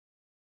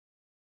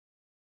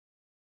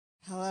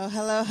Hello,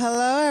 hello,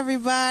 hello,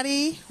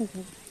 everybody.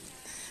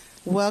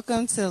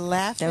 Welcome to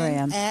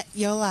Laughing at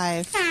Your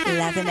Life.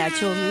 Laughing at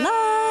Your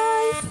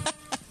Life.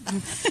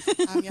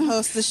 I'm your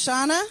host,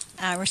 Shauna.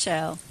 I'm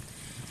Rochelle.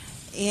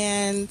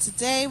 And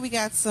today we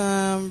got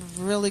some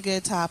really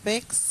good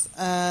topics.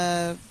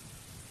 I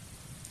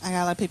got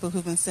a lot of people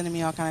who've been sending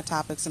me all kind of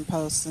topics and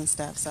posts and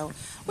stuff. So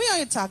we're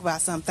going to talk about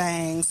some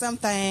things,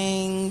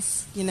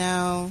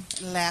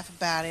 laugh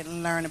about it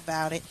and learn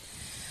about it.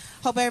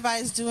 Hope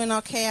everybody's doing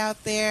okay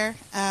out there.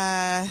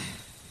 It's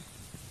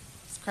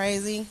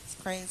crazy.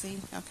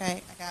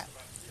 Okay,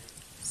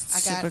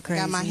 I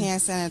got my hand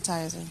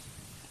sanitizer.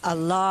 A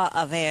lot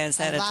of hand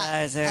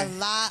sanitizer. A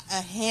lot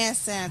of hand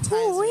sanitizer.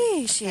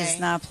 Ooh-wee. She is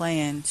not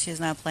playing.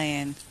 She's not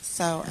playing.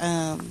 So,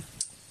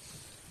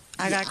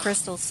 I got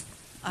crystals.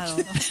 I don't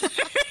know.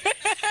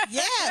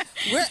 Yeah,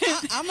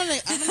 I'm gonna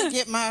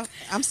get my.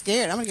 I'm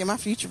scared. I'm gonna get my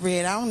future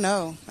bread. I don't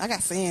know. I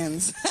got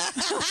sins.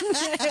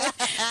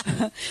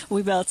 We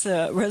about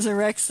to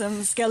resurrect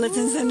some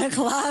skeletons in the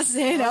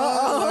closet.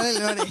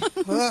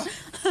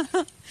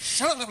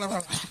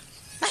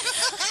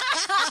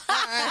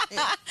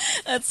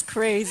 That's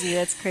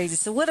crazy.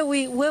 So what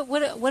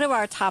are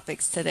our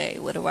topics today?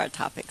 Didn't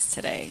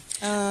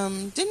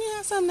you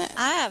have something?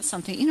 I have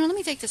something. Let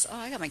me take this. Oh,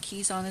 I got my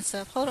keys on and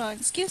stuff. Hold on.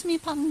 Excuse me,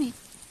 pardon me.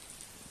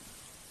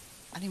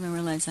 I didn't even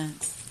realize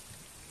that.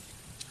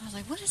 I was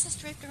like, what is this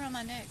draped around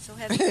my neck? So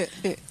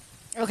heavy.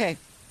 Okay.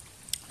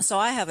 So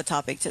I have a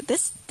topic.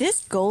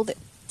 This gold,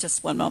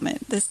 just one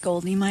moment. This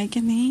Goldie Mike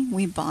and me,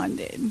 we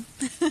bonded.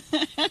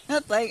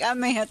 Like, I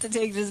may have to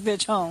take this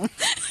bitch home.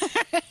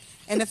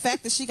 And the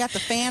fact that she got the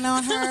fan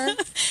on her.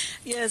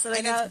 Yes.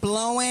 And it's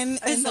blowing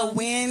in the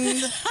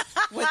wind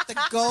with the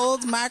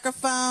gold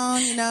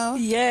microphone,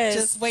 Yes.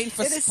 Just waiting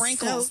for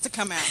sprinkles to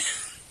come out.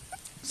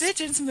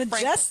 Bitch, it's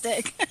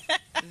majestic.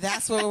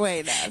 That's what we're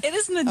waiting on. It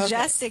is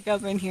majestic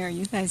up in here.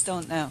 You guys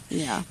don't know.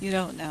 Yeah. You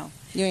don't know.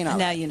 You ain't all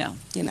now right. You know.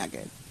 You're not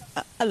good.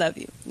 I love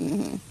you.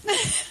 Mm-hmm.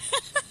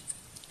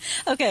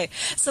 Okay,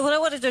 so what I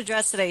wanted to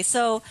address today.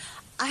 So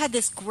I had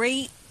this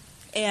great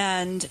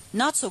and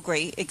not so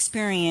great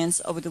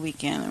experience over the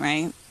weekend,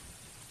 right?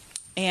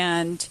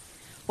 And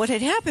what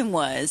had happened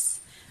was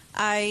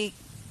I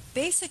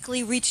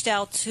basically reached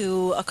out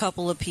to a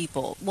couple of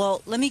people.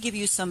 Well, let me give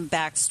you some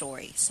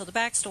backstory. So the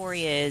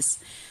backstory is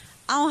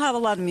I don't have a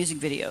lot of music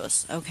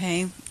videos,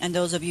 okay? And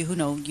those of you who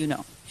know, you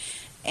know.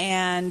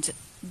 And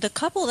the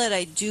couple that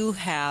I do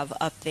have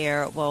up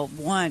there, well,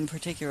 one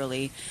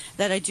particularly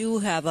that I do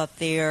have up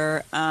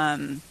there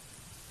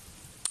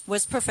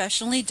was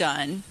professionally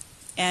done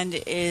and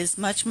is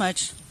much, is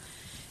much,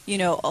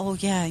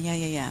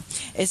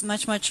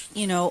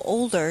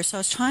 older. So I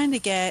was trying to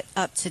get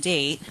up to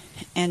date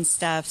and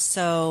stuff.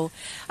 So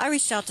I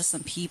reached out to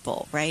some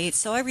people, right?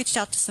 So I reached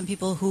out to some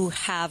people who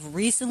have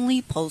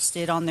recently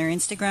posted on their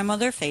Instagram or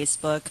their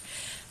Facebook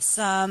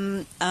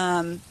some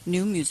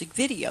new music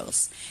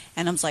videos.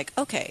 And I was like,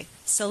 okay,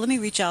 so let me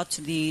reach out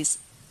to these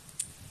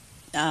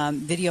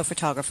video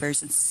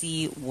photographers and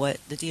see what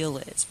the deal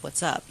is,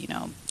 what's up,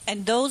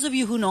 And those of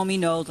you who know me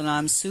know that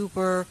I'm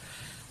super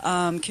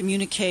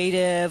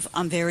communicative,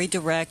 I'm very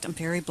direct, I'm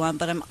very blunt,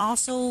 but I'm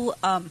also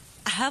I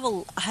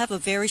have a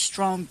very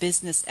strong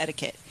business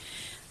etiquette.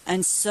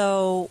 And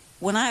so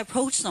when I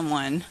approach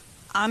someone,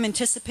 I'm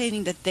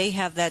anticipating that they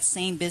have that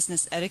same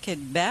business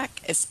etiquette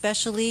back,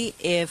 especially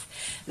if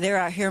they're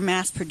out here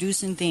mass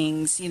producing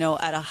things,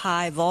 at a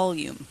high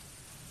volume.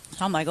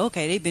 So I'm like,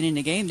 okay, they've been in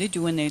the game, they're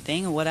doing their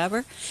thing or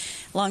whatever.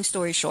 Long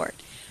story short,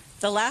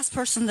 the last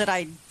person that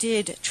I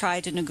did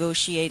try to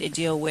negotiate a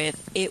deal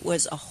with, it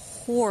was a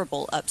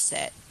horrible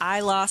upset.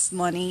 I lost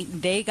money,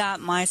 they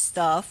got my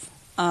stuff,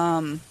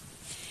 and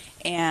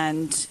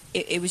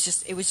it was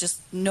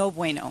just no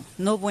bueno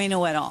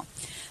at all.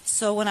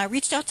 So when I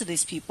reached out to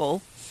these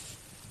people,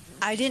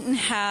 I didn't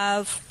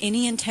have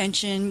any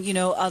intention,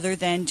 other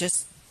than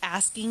just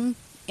asking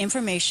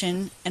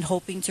information and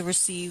hoping to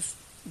receive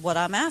what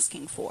I'm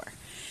asking for.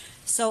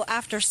 So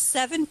after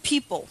 7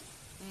 people,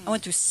 I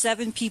went through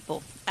 7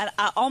 people. And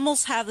I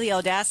almost have the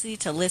audacity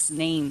to list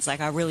names,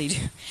 like I really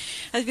do.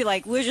 I'd be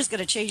like, we're just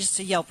going to change this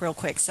to Yelp real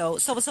quick. So,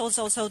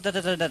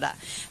 da-da-da-da-da.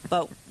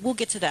 But we'll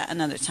get to that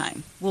another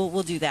time.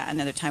 We'll do that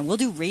another time. We'll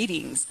do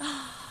ratings.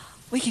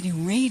 We can do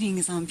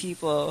ratings on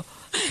people.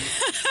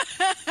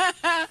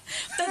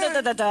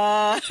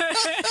 Da-da-da-da-da.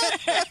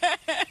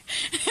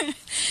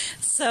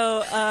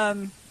 So,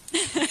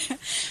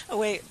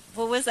 wait,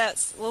 what was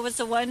that? What was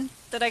the one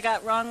that I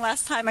got wrong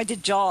last time? I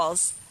did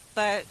Jaws.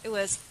 But it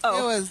was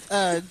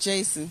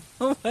Jason.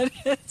 What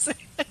is it?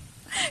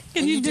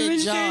 Can you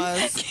demonstrate?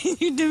 Jaws. Can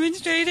you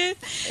demonstrate it?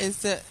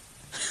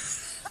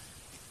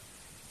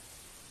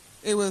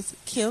 It was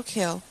kill.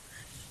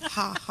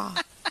 Ha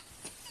ha.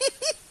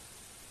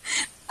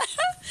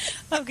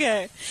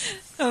 Okay.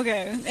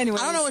 Anyway,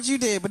 I don't know what you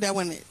did, but that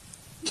wasn't it.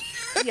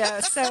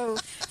 Yeah. So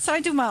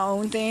I do my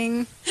own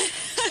thing.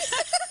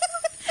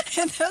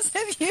 And those of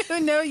you who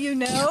know,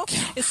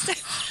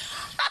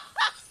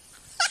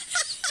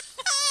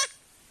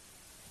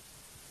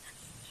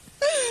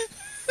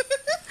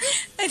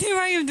 Kill. Here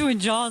I am doing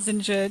Jaws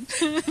and shit.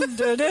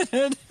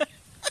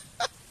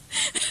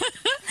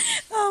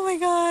 Oh my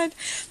god.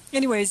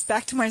 Anyways,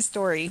 back to my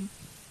story.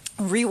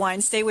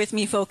 Rewind, stay with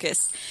me,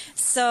 focus.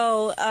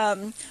 So,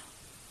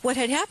 what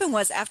had happened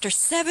was after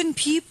 7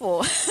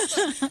 people,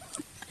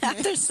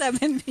 It's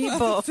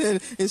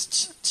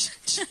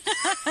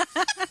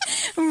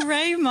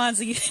right,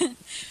 Mozzie?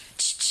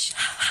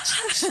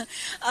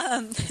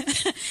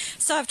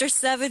 So after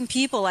 7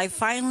 people, I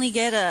finally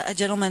get a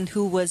gentleman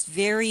who was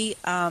very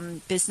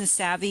business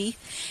savvy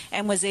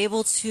and was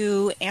able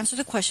to answer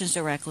the questions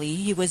directly.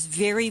 He was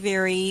very,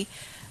 very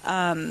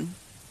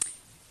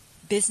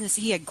business.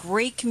 He had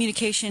great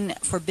communication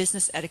for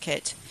business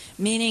etiquette,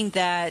 meaning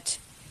that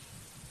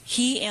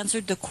he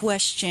answered the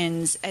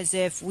questions as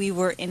if we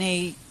were in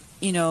a,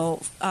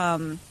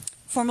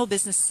 formal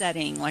business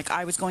setting. Like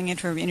I was going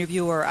into an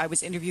interview or I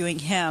was interviewing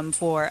him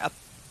for a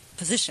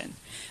position,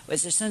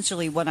 was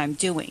essentially what I'm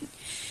doing.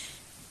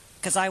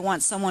 Because I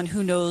want someone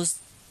who knows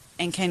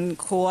and can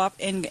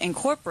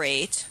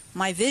incorporate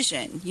my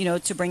vision,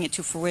 to bring it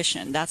to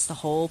fruition. That's the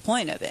whole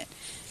point of it.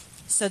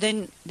 So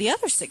then the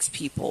other 6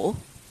 people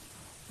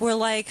were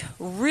like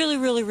really,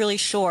 really, really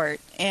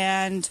short.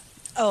 And,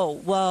 oh,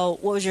 well,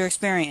 what was your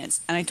experience?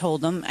 And I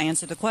told them, I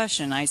answered the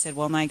question. I said,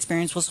 well, my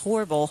experience was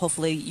horrible.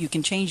 Hopefully you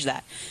can change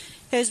that.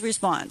 His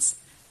response,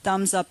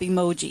 thumbs up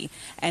emoji.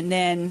 And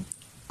then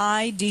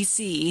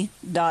IDC ...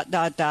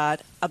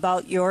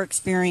 about your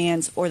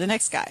experience or the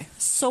next guy.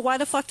 So why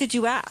the fuck did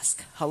you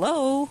ask?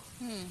 Hello?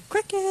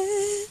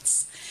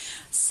 Crickets.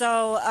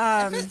 So,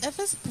 if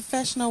it's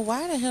professional,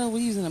 why the hell are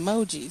we using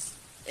emojis?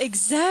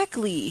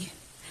 Exactly.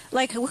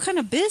 Like, what kind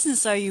of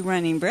business are you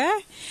running,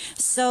 bruh?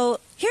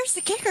 So, here's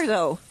the kicker,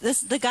 though.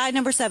 The guy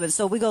number 7.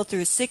 So, we go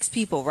through 6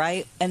 people,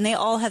 right? And they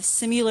all have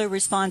similar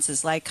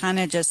responses, like kind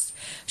of just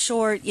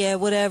short, yeah,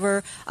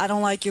 whatever. I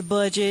don't like your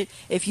budget.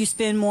 If you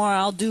spend more,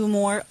 I'll do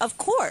more. Of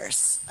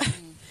course.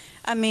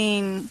 I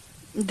mean,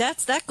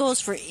 that goes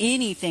for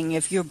anything.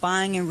 If you're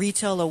buying in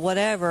retail or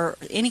whatever,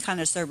 any kind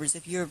of service,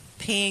 if you're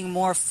paying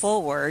more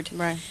forward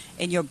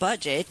in your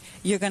budget,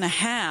 you're going to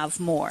have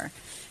more.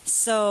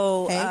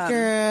 So, hey,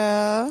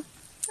 girl.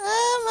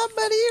 Oh, my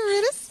buddy, you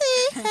really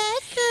see. Hey,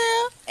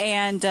 girl.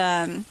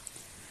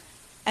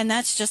 And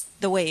that's just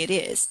the way it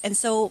is. And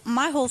so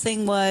my whole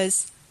thing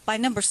was by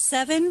number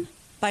 7,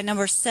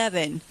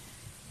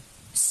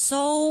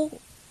 so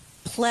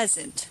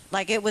pleasant.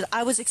 Like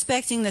I was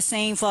expecting the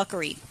same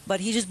fuckery,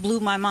 but he just blew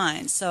my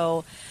mind.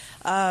 So,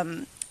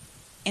 end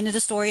of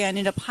the story, I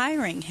ended up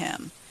hiring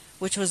him,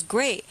 which was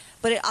great.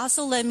 But it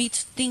also led me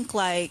to think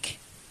like,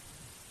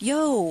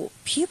 yo,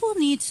 people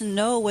need to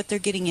know what they're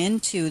getting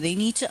into. They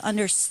need to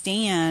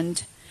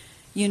understand,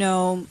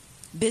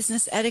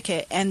 business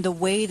etiquette and the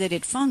way that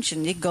it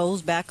functions. It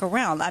goes back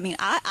around. I mean,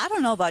 I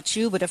don't know about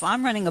you, but if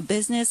I'm running a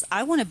business,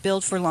 I want to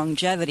build for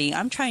longevity.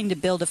 I'm trying to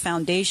build a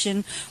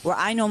foundation where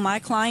I know my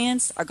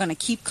clients are going to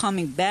keep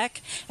coming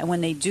back. And when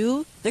they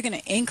do, they're going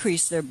to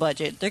increase their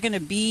budget. They're going to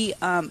be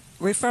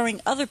referring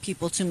other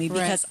people to me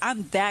because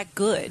I'm that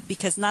good.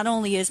 Because not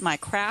only is my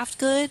craft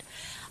good,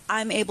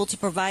 I'm able to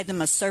provide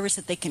them a service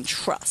that they can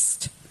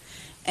trust.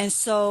 And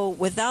so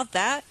without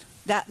that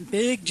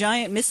big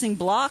giant missing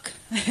block,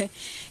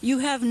 you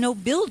have no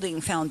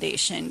building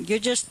foundation. You're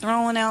just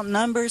throwing out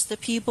numbers to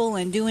people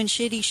and doing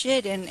shitty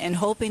shit and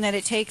hoping that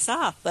it takes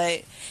off.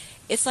 But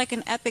it's like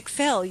an epic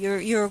fail.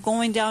 You're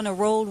going down a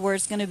road where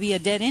it's going to be a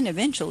dead end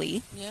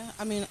eventually. Yeah,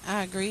 I mean,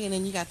 I agree. And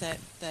then you got that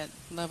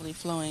lovely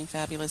flowing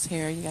fabulous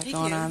hair you got Thank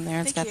going you. on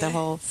there. It's Thank got the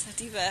whole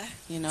Sativa.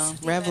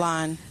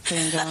 Revlon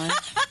thing going.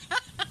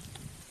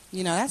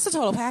 That's the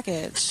total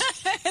package.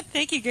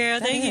 Thank you, girl.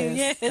 Thank you.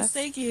 Yes,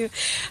 thank you.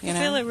 I'm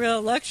feeling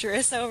real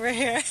luxurious over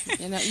here.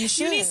 You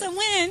should. You need some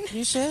wind.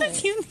 You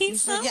should. You need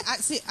some. Yeah, I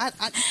see. I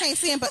you can't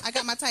see him, but I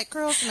got my tight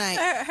curls tonight.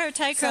 Her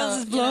tight curls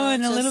is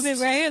blowing a little bit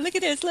right here. Look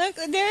at this. Look,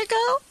 there it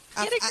go.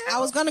 Get it, girl. I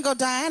was gonna go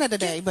Diana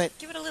today, but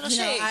give it a little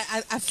shake.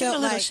 I felt give it a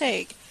little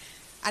shake.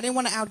 I didn't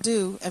want to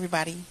outdo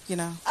everybody.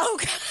 Oh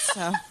God.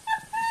 So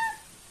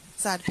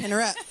I had to pin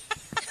her up.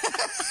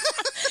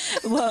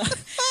 Well,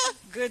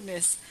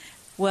 goodness.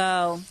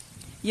 Well,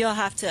 you'll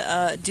have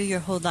to do your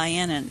whole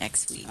Diana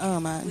next week. Oh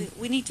man,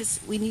 we need a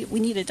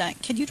Diana.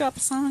 Can you drop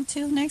a song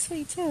too next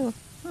week too?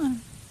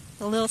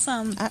 A little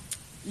something.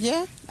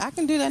 Yeah, I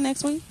can do that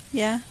next week.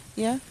 Yeah.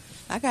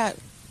 I got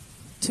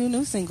 2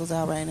 new singles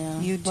out right now.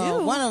 You do.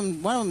 Well, one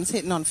of them's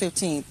hitting on the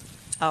 15th.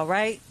 All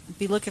right,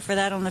 be looking for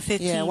that on the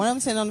 15th. Yeah, one of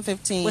them's hitting on the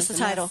 15th. What's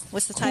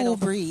the title? Cool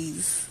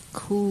Breeze.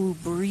 Cool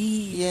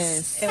Breeze.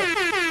 Yes.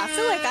 I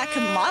feel like I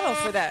can model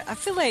for that. I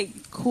feel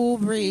like Cool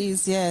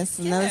Breeze. Yes,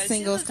 another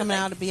single is coming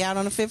out to be out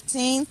on the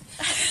 15th.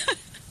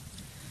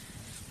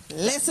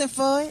 Listen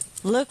for it.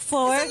 Look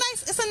for it.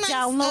 It's a nice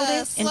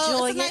download it. Slow,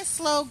 enjoy it's a nice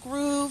slow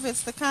groove.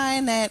 It's the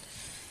kind that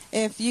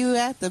if you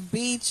at the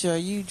beach or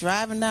you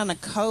driving down the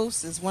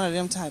coast, it's one of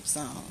them type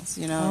songs.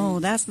 Oh,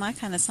 that's my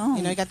kind of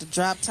song. You got the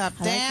drop top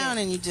down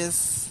like and you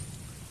just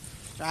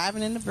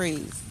driving in the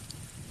breeze.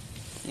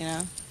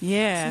 Yeah,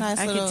 nice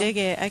I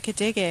could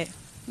dig it.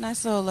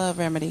 Nice little love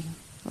remedy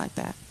like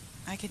that.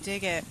 I could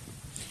dig it.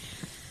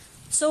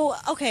 So,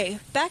 okay,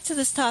 back to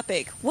this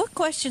topic. What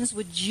questions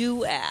would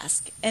you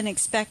ask and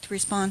expect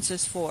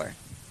responses for?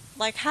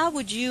 Like, how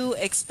would you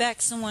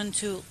expect someone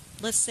to,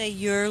 let's say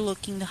you're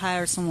looking to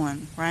hire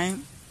someone, right?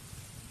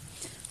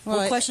 Well,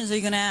 what questions are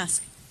you going to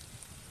ask?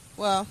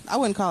 Well, I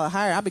wouldn't call it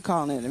hire. I'd be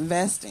calling it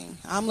investing.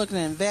 I'm looking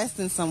to invest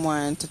in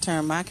someone to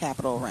turn my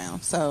capital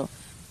around. So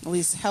at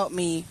least help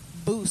me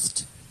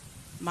boost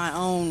my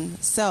own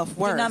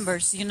self-worth. Your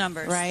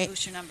numbers. Right?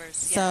 Boost your numbers.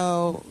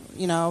 So,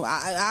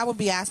 I would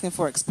be asking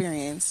for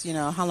experience.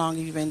 How long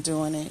have you been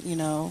doing it?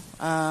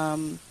 I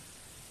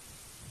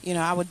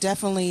would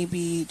definitely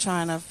be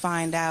trying to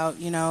find out,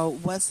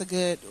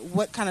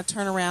 what kind of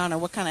turnaround or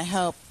what kind of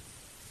help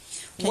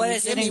can what you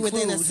does give it me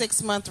within a include?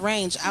 6-month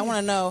range. I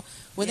want to know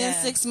within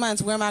 6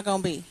 months, where am I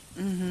going to be?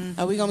 Mm-hmm.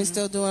 Are we going to be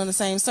still doing the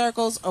same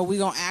circles, or are we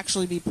going to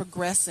actually be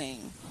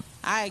progressing?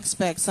 I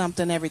expect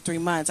something every 3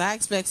 months. I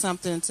expect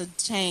something to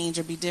change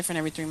or be different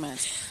every 3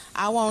 months.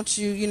 I want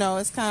you,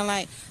 it's kind of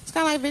like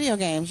video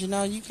games.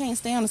 You can't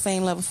stay on the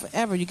same level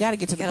forever. You got to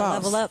get to the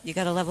boss. Level up. You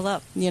got to level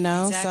up.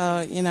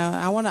 Exactly. So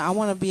I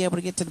want to be able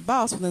to get to the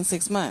boss within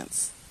 6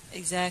 months.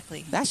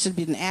 Exactly. That should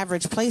be an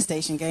average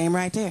PlayStation game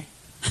right there.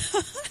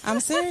 I'm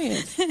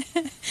serious.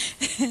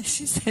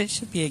 She said it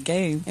should be a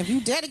game. If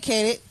you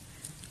dedicate it,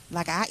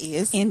 like I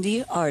is,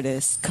 Indie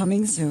artist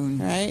coming soon.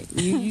 right?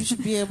 You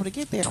should be able to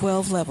get there.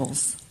 12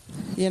 levels.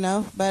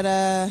 But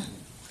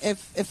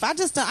if I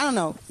don't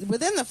know,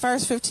 within the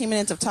first 15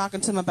 minutes of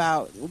talking to them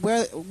about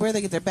where they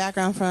get their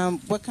background from,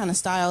 what kind of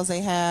styles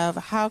they have,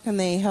 how can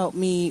they help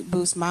me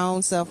boost my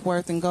own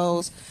self-worth and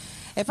goals,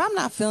 if I'm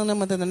not feeling them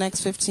within the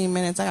next 15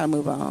 minutes, I gotta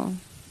move on.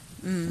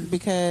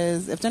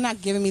 Because if they're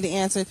not giving me the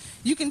answer,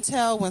 you can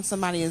tell when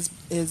somebody is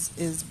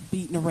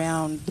beating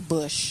around the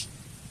bush.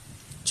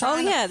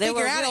 They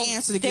were out an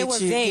answer to they get were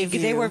you. vague.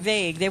 They were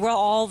vague. They were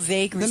all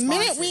vague responses. The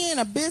minute we in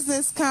a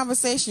business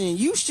conversation and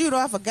you shoot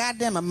off a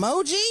goddamn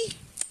emoji,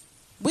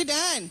 we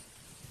done.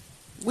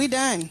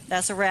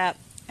 That's a wrap.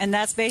 And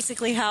that's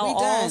basically how We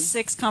all done.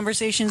 6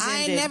 conversations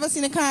I ended. ain't never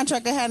seen a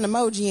contract that had an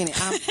emoji in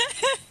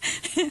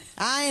it.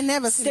 I ain't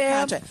never seen a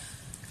Stamp. contract.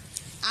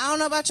 I don't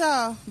know about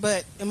y'all,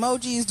 but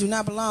emojis do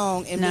not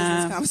belong in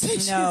business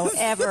conversations. No,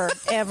 ever.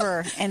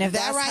 And if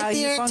that that's how right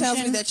you there function, tells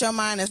me that your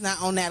mind is not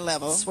on that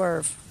level.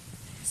 swerve.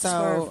 So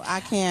Swerve.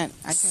 I can't.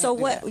 So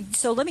do what? that.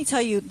 So let me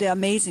tell you the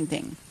amazing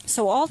thing.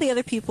 So all the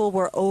other people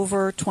were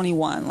over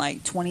 21,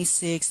 like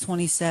 26,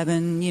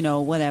 27,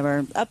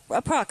 whatever,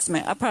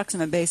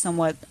 approximate based on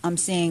what I'm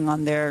seeing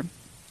on their,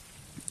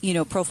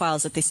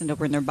 profiles that they send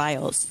over in their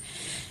bios.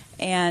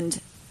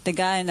 And the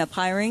guy I ended up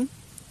hiring,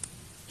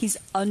 he's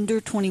under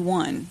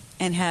 21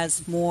 and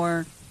has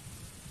more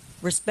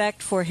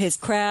respect for his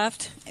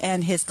craft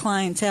and his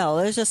clientele.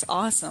 It's just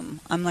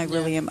awesome. I'm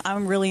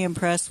I'm really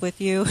impressed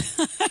with you.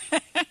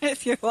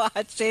 If you're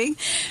watching,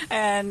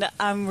 and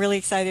I'm really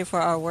excited for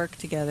our work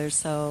together.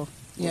 So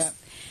Yeah.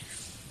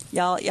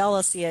 y'all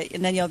will see it,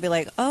 and then you'll be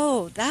like,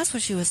 "Oh, that's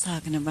what she was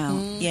talking about."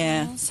 Mm-hmm.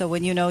 Yeah. So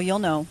when you know, you'll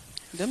know.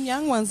 Them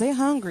young ones, they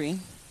hungry.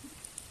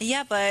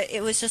 Yeah, but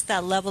it was just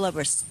that level of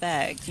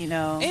respect,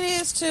 It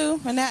is too,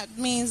 and that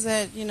means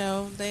that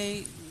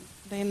they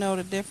know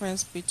the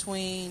difference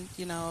between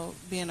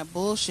being a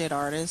bullshit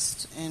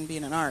artist and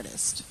being an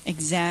artist.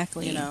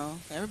 Exactly.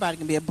 Everybody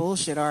can be a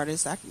bullshit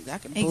artist. I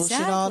can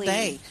bullshit all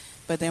day,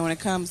 but then when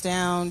it comes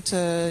down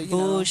to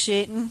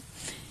bullshitting,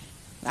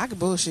 I can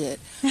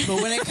bullshit.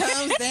 But when it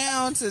comes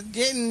down to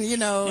getting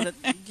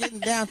getting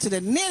down to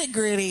the nitty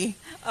gritty,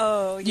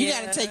 oh, you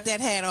got to take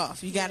that hat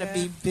off. You got to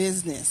be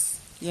business.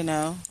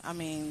 I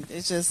mean,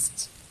 it's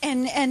just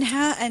and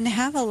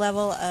have a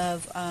level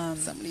of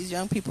some of these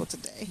young people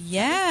today.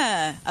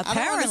 Yeah,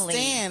 apparently.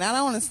 I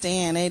don't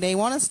understand. They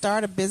want to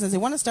start a business. They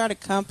want to start a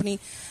company,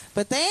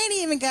 but they ain't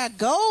even got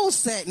goals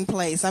set in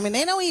place. I mean,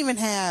 they don't even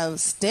have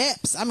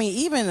steps. I mean,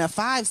 even a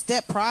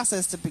 5-step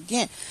process to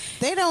begin.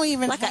 They don't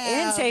even like have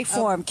an intake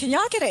form. Can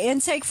y'all get an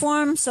intake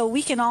form so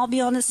we can all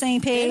be on the same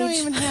page? They don't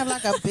even have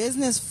like a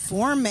business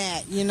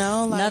format. Like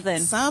nothing.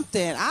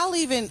 Something. I'll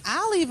even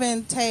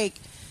take.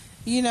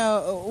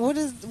 What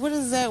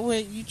is that where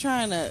you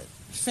trying to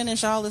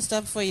finish all this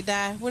stuff before you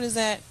die? What is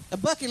that? A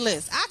bucket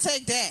list. I'll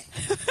take that.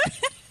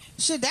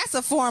 Shit, that's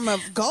a form of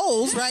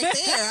goals right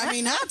there. I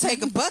mean, I'll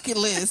take a bucket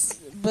list.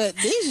 But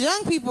these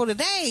young people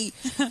today,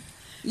 I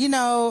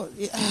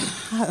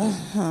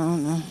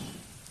don't know.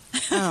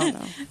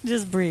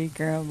 Just breathe,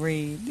 girl,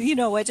 breathe. You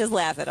know what? Just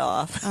laugh it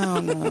off. I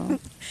don't know.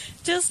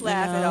 Just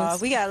laugh it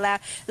off. We gotta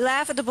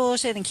laugh at the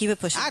bullshit and keep it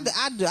pushing.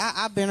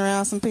 I've been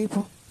around some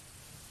people.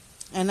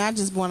 And I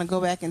just want to go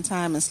back in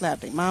time and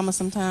slap their mama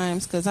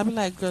sometimes, because I be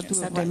like, girl, do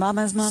slap it their right.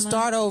 mama's mama.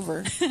 Start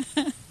over.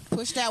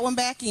 Push that one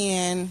back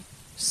in,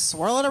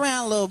 swirl it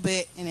around a little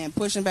bit, and then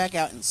push it back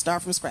out and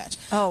start from scratch.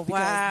 Oh,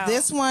 because wow.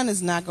 This one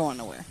is not going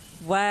nowhere.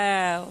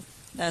 Wow.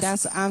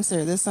 I'm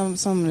serious. There's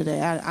some today.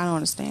 I don't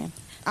understand.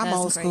 I'm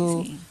old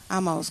school. Crazy.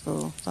 I'm old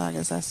school. So I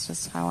guess that's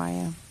just how I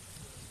am.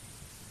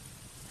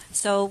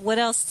 So what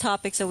else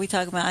topics are we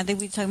talking about? I think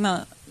we're talking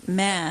about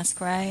mask,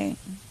 right?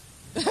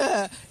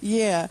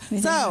 Yeah.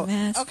 So,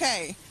 Mask.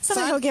 okay.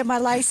 Somebody go get my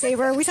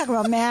lightsaber. We talking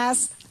about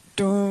masks.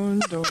 Dun,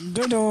 dun,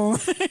 dun, dun.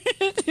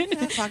 I'm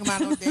not talking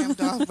about no damn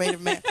Darth Vader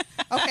mask.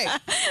 Okay,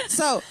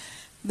 so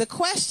the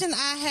question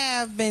I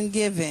have been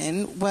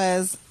given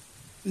was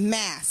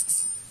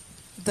masks,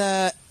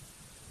 the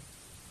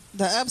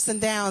ups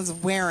and downs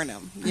of wearing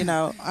them. You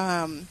know,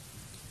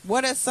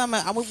 what are some?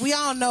 We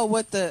all know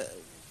what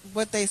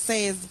they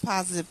say is the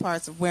positive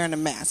parts of wearing a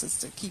mask. It's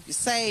to keep you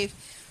safe,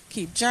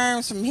 keep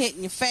germs from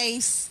hitting your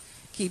face,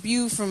 keep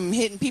you from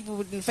hitting people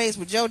in the face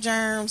with your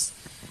germs.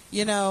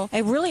 You know,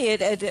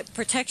 it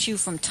protects you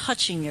from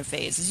touching your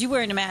face. As you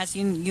wearing a mask,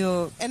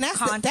 you're and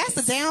that's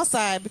the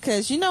downside,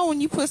 because you know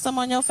when you put some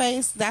on your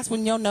face, that's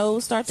when your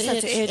nose starts to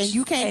itch and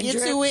you can't get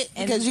to it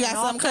because you got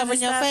something covering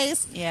your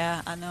face.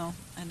 Yeah, I know.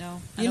 You know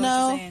what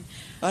you're saying.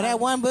 Or that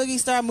one boogie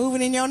start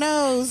moving in your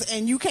nose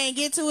and you can't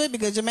get to it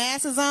because your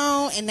mask is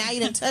on and now you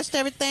done touched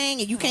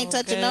everything and you can't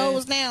touch your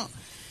nose now.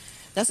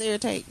 That's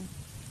irritating.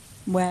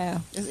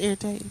 Wow. It's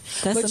irritating.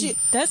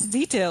 That's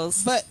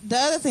details. But the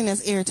other thing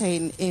that's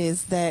irritating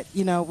is that,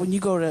 you know, when you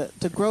go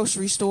to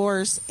grocery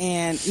stores,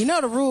 and you know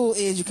the rule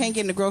is you can't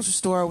get in the grocery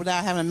store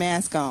without having a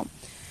mask on.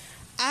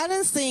 I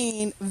done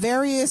seen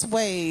various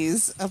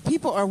ways of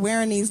people are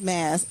wearing these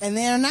masks and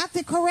they're not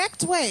the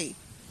correct way.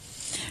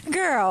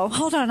 Girl,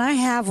 hold on, I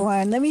have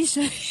one. Let me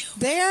show you.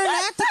 They are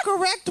not the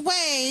correct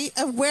way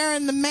of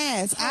wearing the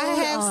mask. I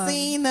have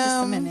seen them.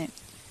 Just a minute.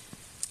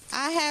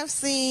 I have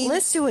seen.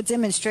 Let's do a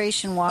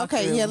demonstration walkthrough.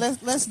 Okay, yeah,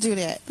 let's do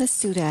that. Let's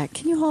do that.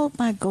 Can you hold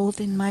my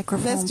golden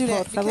microphone? Let's do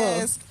that, por favor?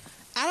 because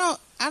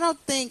I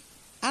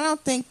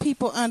don't think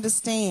people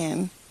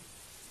understand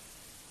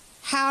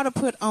how to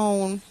put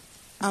on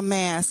a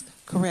mask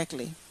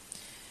correctly.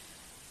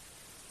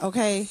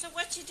 Okay. So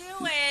what you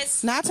do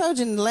is. Now I told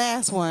you in the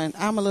last one,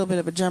 I'm a little bit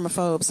of a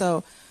germaphobe,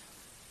 so.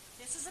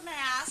 This is a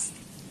mask.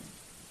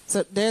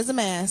 So there's a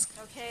mask.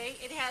 Okay,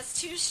 it has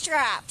two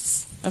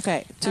straps.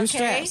 Okay, two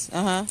straps.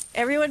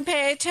 Everyone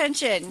pay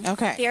attention.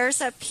 Okay.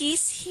 There's a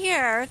piece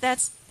here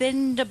that's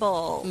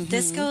bendable. Mm-hmm.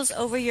 This goes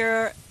over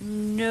your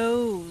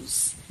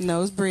nose.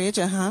 Nose bridge,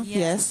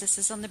 yes. This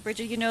is on the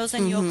bridge of your nose,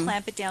 and you'll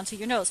clamp it down to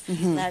your nose.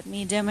 Mm-hmm. Let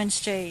me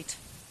demonstrate.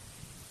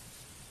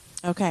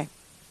 Okay.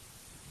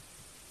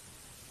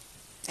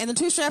 And the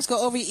two straps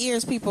go over your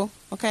ears, people,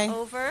 okay?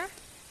 Over.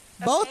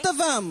 Both Okay. of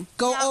them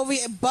go over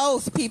your,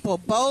 both people.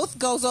 Both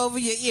goes over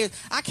your ears.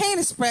 I can't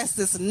express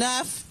this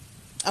enough,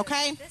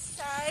 okay? This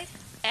side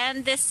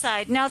and this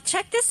side. Now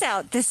check this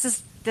out. This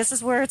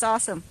is where it's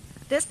awesome.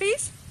 This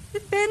piece,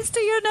 it bends to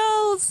your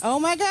nose. Oh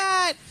my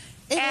God.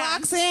 It And-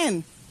 locks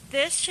in.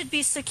 This should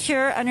be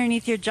secure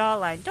underneath your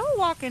jawline. Don't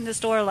walk in the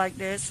store like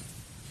this.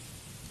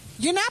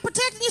 You're not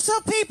protecting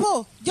yourself,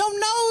 people. Your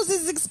nose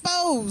is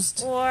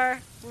exposed.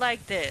 Or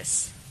like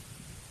this.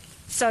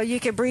 So you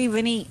can breathe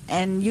and eat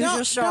and use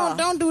your straw.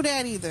 Don't do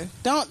that either.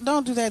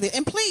 Don't do that either.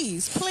 And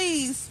please,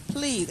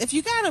 if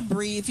you gotta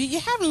breathe, if you're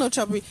having a little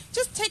trouble,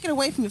 just take it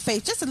away from your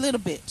face, just a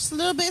little bit, so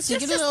you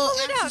get a little pull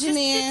it out. oxygen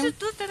in. Just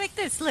do it like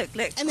this. Look.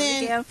 And pull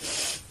then- it down.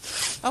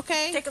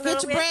 Okay, Take a get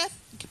little your bit. breath,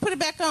 put it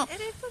back on. And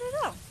then put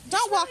it on.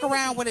 Don't walk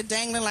around with it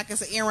dangling like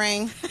it's an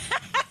earring.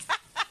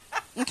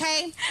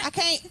 Okay, I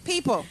can't.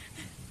 People.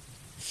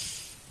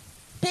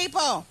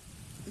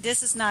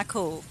 This is not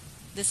cool.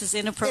 This is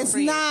inappropriate. It's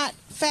not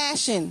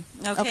fashion.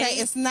 Okay.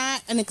 It's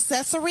not an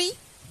accessory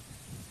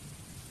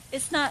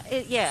It's not.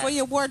 Yeah. for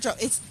your wardrobe.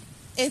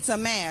 It's a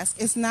mask.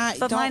 It's not.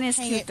 But don't mine is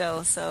hang cute it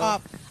though. So.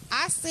 up.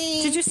 I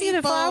seen. Did you see the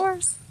people-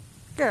 flowers,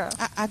 girl?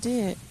 I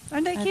did.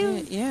 Aren't they I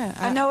cute? did, yeah.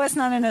 I know it's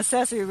not an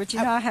accessory, but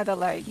you know I had to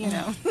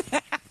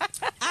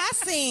I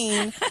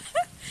seen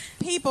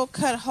people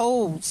cut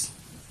holes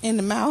in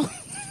the mouth.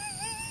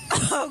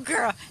 Oh,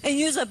 girl, and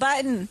use a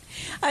button.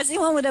 I see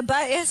one with a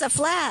button. It's a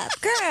flap,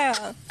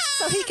 girl,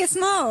 so he can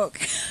smoke.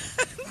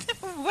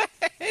 What?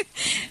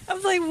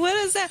 I'm like, what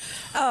is that?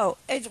 Oh,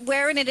 it's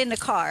wearing it in the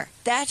car.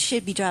 That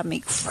should be driving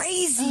me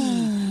crazy.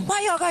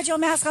 Why y'all got your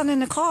mask on in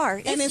the car?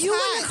 It's And it's you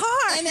hot. in the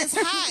car. And it's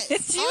hot.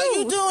 It's you. All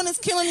you doing is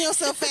killing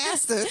yourself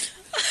faster.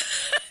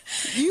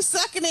 You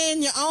sucking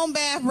in your own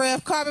bath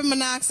breath, carbon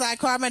monoxide,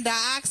 carbon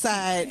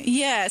dioxide,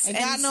 Yes, and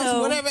God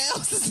knows whatever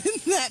else is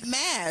in that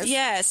mask.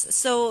 Yes,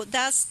 so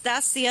that's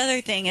the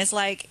other thing is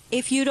like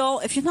if you're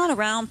not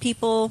around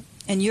people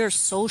and you're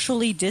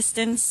socially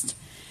distanced,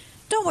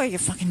 don't wear your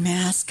fucking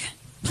mask.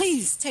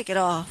 Please take it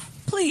off.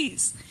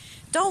 Please.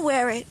 Don't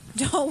wear it.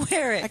 Don't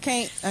wear it. I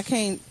can't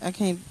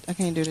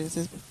do this.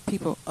 It's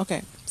people.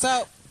 Okay.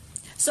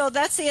 So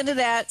that's the end of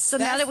that. So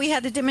now that we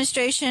had the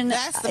demonstration,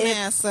 that's the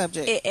mask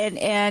subject.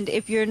 And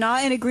if you're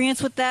not in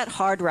agreement with that,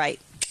 hard right.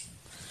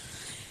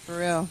 For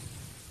real.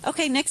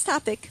 Okay, next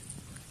topic.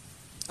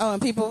 Oh,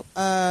 and people,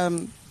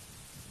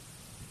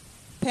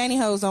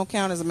 pantyhose don't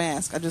count as a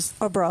mask.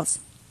 Or bras.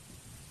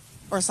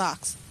 Or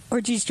socks.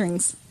 Or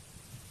G-strings.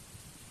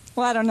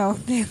 Well, I don't know.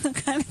 They look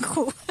kind of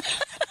cool.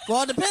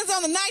 Well, it depends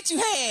on the night you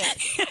had.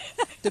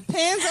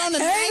 Depends on the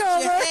night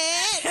you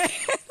had.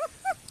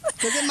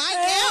 Because it might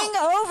count.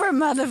 Hang over,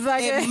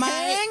 motherfucker. It might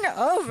Hang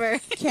over.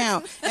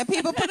 count. And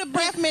people, put a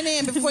breath mint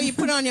in before you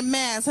put on your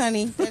mask,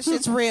 honey. That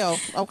shit's real,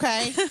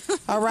 okay?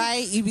 All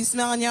right? You be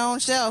smelling your own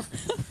shelf.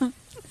 All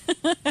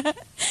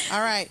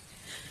right.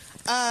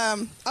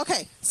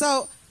 Okay,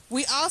 so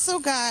we also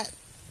got.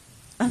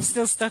 I'm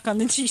still stuck on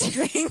the G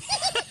string.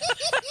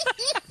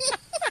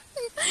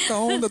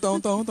 Don.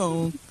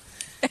 All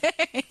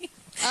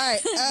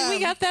right. We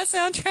got that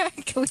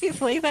soundtrack. Can we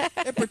play that?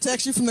 It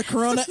protects you from the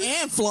corona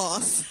and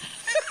floss.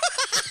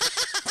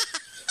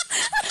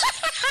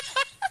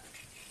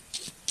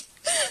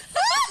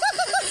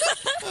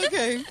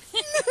 Okay.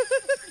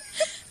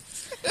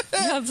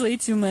 I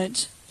played too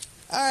much.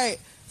 All right.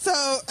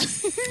 So.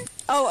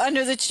 Oh,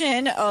 under the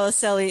chin. Oh,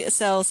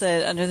 Cell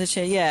said under the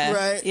chin. Yeah.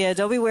 Right. Yeah,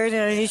 don't be wearing it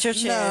underneath your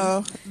chin.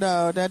 No,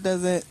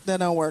 that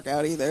don't work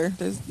out either.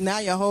 Now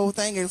your whole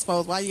thing is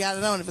exposed. Why you got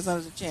it on if it's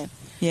under the chin?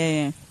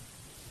 Yeah.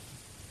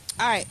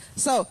 All right.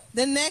 So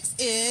the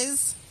next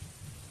is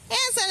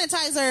hand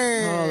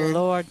sanitizer. Oh,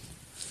 Lord.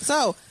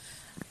 So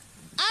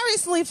I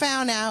recently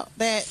found out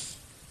that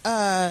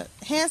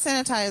hand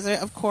sanitizer,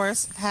 of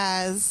course,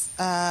 has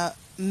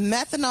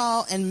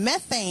methanol and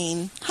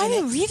methane. How are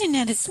you reading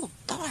that? It's so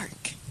dark.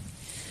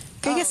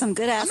 Can get some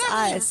good ass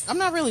eyes. I'm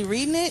not really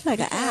reading it like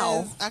an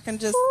owl. I can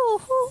just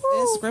Ooh.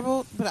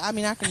 scribble, but I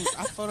mean I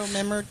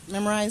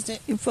memorized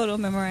it. You photo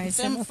memorized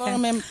it.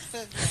 Okay.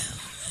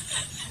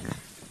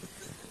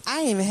 I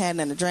ain't even had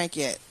nothing to drink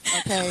yet.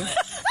 Okay.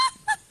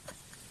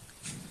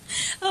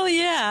 Oh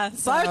yeah,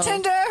 So-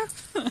 bartender.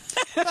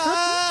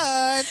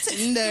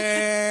 Bartender.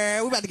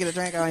 We about to get a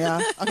drink on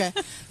y'all. Okay.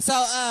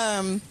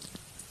 So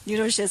You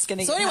know shit's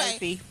gonna So get anyway,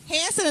 healthy.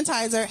 hand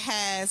sanitizer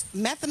has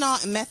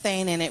methanol and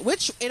methane in it,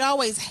 which it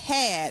always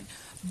had,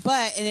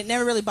 and it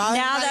never really bothered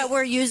Now anybody. that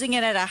we're using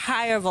it at a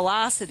higher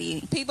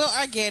velocity, People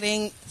are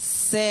getting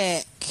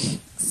sick.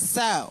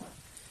 So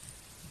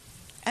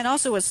and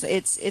also it's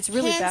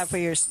really Hands- bad for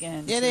your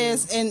skin. it too.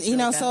 is, and It's you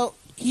know, really bad. so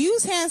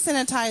use hand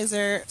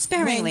sanitizer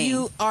Sparingly. when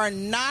you are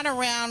not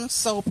around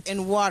soap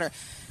and water.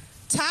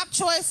 Top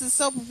choice is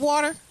soap and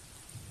water.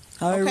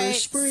 Okay,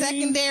 Irish Spring.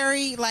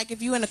 secondary, like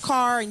if you in a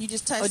car and you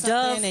just touch Or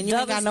something Dove. and you Dove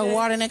ain't got is no good.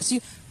 water next to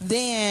you,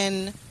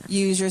 then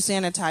use your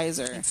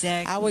sanitizer.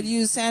 Exactly. I would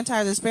use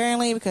sanitizer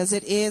sparingly because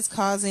it is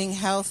causing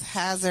health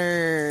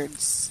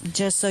hazards.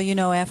 Just so you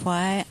know,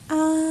 FYI.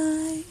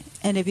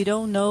 And if you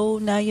don't know,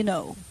 now you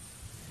know.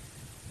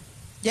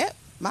 Yep,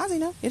 Mozzie,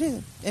 no, it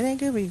isn't. It ain't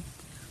good for you.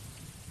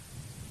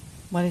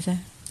 What is that?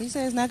 He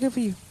said it's not good for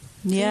you.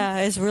 Yeah,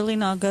 it's really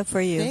not good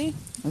for you. See?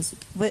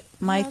 But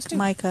That's too.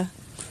 Micah,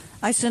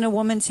 I seen a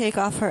woman take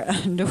off her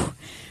underwear.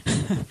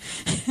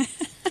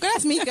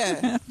 That's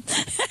Mika.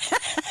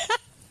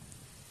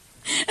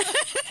 You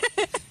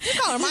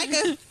call her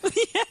Micah?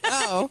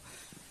 Oh.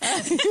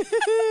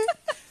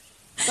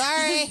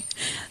 Sorry.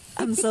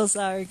 I'm so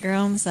sorry,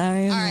 girl. I'm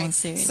sorry. All I right, won't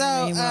say it so,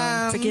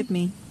 anymore. Forgive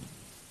me.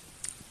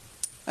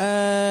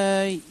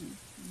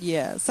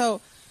 Yeah.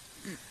 So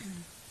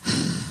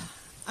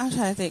I'm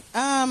trying to think.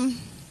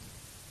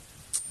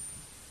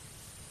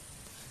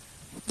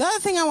 The other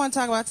thing I want to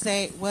talk about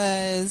today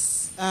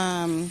was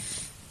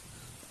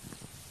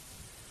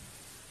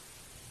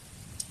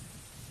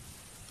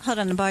Hold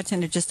on, the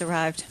bartender just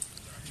arrived.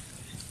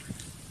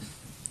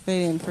 they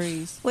didn't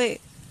freeze.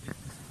 Wait.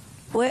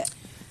 What?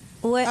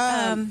 What?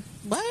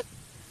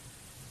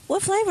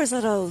 What flavors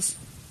are those?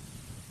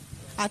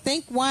 I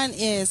think one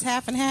is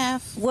half and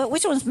half.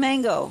 Which one's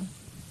mango?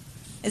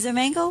 Is it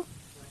mango?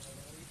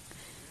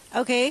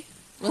 Okay.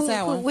 What's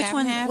that one? Which Half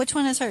one? and half? Which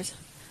one is hers?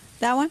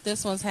 That one?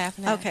 This one's half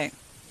and half. Okay.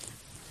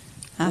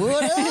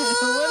 What up?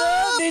 What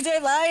up,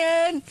 DJ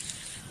Lion?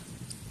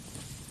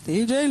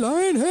 DJ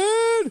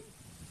Lionhead.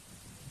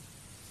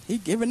 He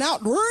giving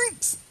out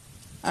drinks.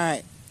 All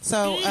right.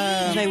 So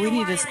Hey, we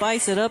need to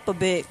spice it up a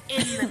bit.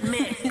 In the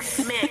mix.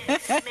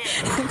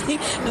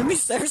 Let me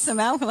serve some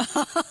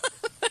alcohol.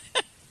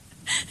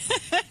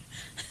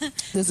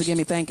 this will get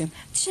me thinking.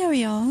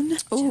 Cherry on.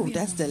 Ooh, Cherry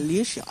that's on.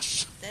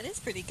 delicious. That is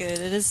pretty good.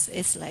 It is.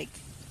 It's like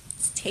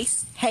it's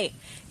taste. Hey,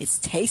 it's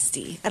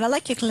tasty, and I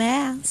like your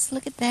glass.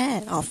 Look at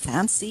that, all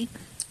fancy.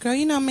 Girl,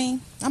 you know me.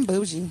 I'm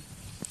bougie.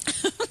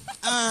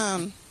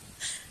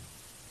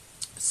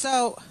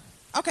 So,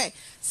 okay.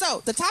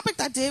 So the topic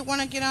I did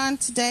want to get on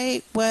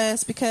today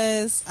was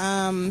because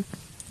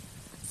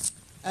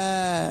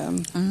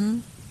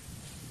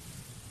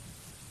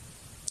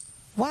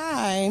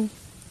why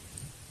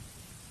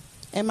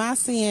am I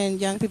seeing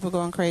young people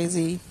going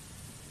crazy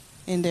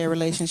in their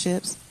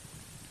relationships?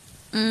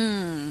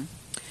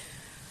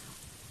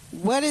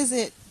 What is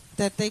it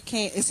that they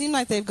can't? It seemed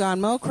like they've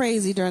gone more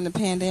crazy during the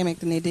pandemic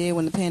than they did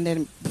when the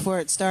pandemic before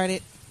it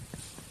started.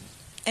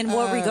 In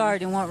what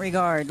regard? In what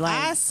regard? Like,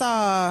 I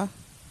saw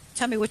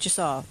tell me what you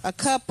saw. a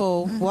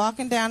couple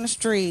walking down the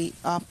street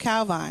off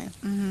Calvine,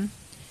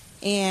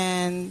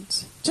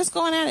 and just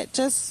going at it.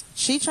 Just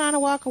she trying to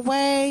walk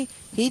away,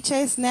 he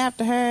chasing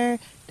after her.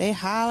 They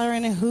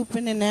hollering and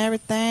hooping and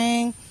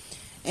everything,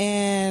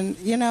 and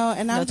and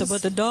I'm Nothing just,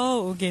 but the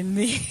dog in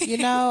me.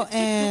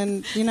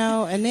 and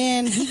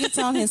then he gets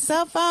on his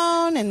cell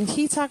phone and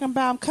he talking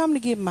about I'm coming to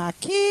get my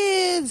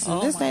kids and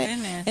Oh, this my that,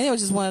 goodness. and it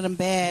was just one of them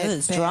bad. It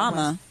was bad drama.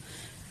 ones.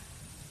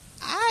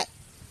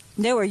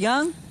 They were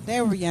young.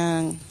 They were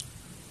young.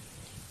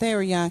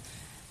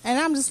 And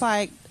I'm just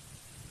like,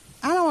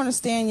 I don't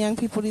understand young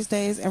people these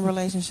days in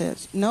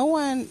relationships. No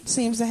one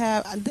seems to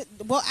have.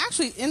 Well,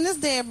 actually, in this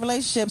day of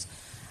relationships,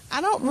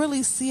 I don't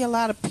really see a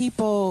lot of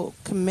people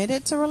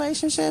committed to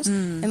relationships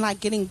and like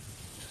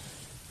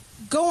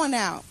going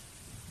out,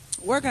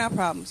 working out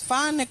problems,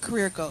 finding their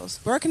career goals,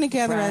 working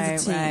together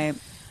as a team. Right.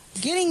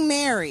 Getting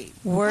married,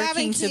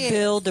 Working to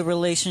build the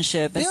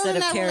relationship instead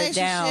of tear it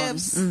down.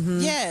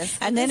 Yes,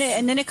 and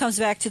then it comes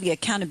back to the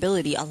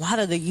accountability. A lot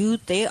of the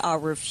youth, they are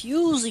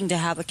refusing to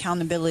have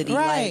accountability.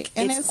 Right. Like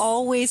And it's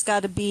always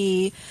got to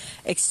be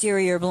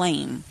exterior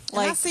blame.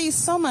 Like I see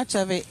so much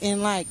of it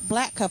in like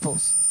black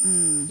couples.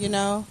 You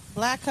know,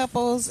 black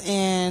couples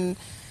and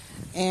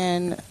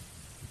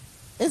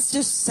it's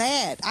just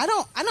sad. I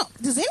don't.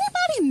 Does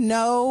anybody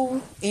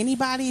know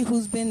anybody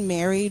who's been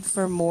married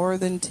for more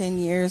than 10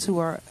 years who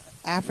are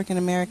African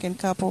American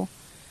couple?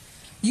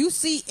 You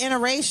see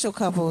interracial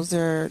couples,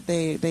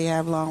 they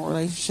have long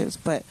relationships,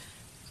 but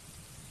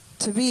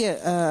to be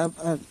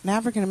an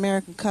African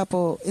American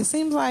couple, it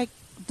seems like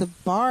the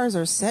bars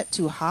are set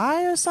too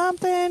high or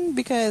something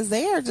because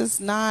they are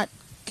just not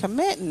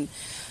committing.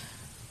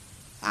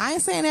 I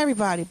ain't saying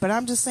everybody, but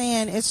I'm just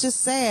saying it's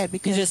just sad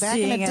because You're just back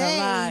in the seeing it day, a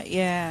lot,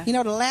 yeah. you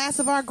know, the last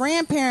of our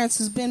grandparents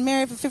who's been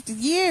married for 50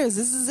 years.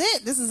 This is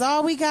it. This is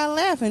all we got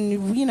left.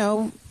 And you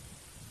know,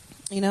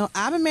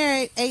 I've been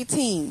married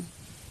 18.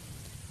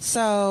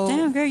 So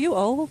Damn, girl, you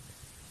old.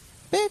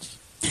 Bitch.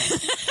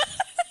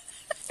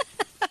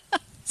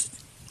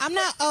 I'm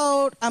not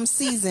old. I'm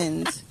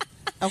seasoned.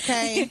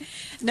 Okay?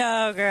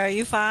 No, girl,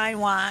 you fine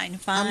wine.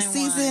 Fine I'm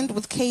seasoned wine.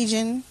 with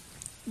Cajun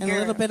and a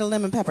little bit of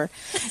lemon pepper.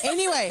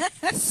 Anyway,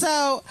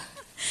 so,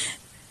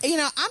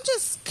 I'm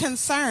just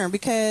concerned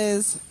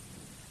because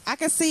I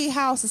can see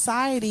how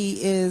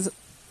society is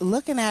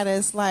looking at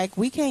us like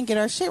we can't get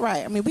our shit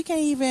right. I mean, we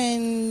can't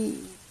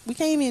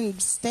even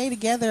stay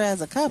together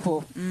as a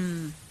couple.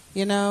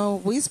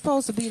 We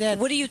supposed to be that.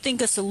 What do you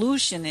think a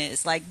solution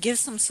is? Like, give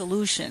some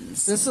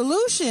solutions. The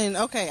solution,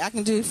 okay, I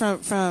can do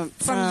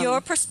from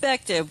your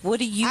perspective. What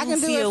do you feel? I can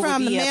do it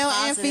from the male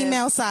and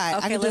female side.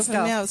 Okay, I can do it let's from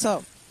go. the male.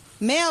 So,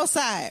 male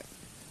side,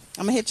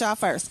 I'm gonna hit y'all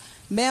first.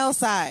 Male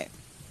side,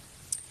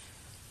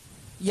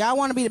 y'all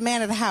want to be the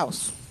man of the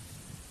house.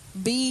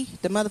 Be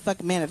the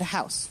motherfucking man of the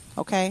house.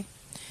 Okay.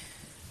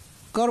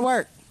 Go to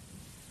work.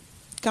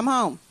 Come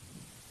home.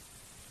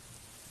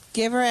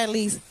 Give her at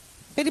least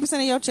 50%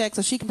 of your check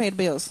so she can pay the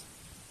bills.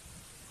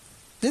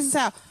 This is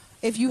how,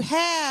 if you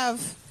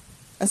have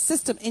a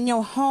system in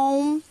your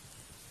home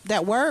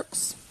that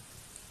works,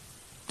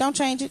 don't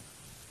change it.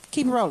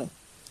 Keep it rolling.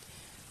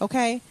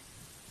 Okay?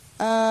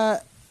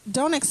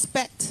 Don't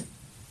expect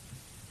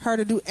her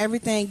to do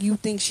everything you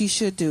think she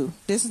should do.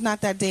 This is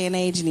not that day and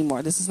age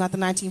anymore. This is not the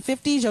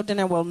 1950s. Your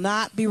dinner will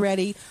not be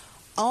ready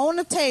on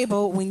the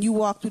table when you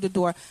walk through the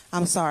door.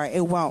 I'm sorry,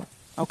 it won't.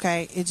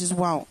 Okay? It just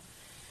won't.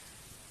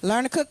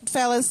 Learn to cook,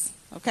 fellas.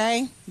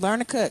 Okay? Learn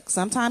to cook.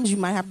 Sometimes you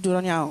might have to do it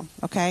on your own.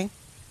 Okay?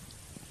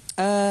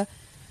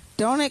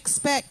 Don't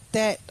expect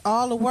that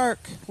all the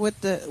work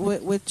with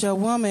your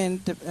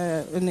woman,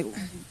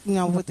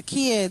 with the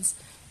kids,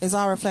 is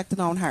all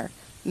reflected on her.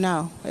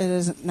 No, it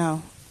isn't.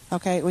 No.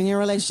 Okay? When your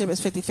relationship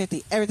is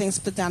 50-50, everything's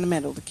split down the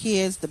middle. The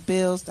kids, the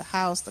bills, the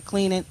house, the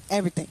cleaning,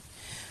 everything.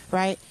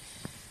 Right?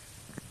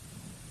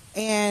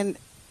 And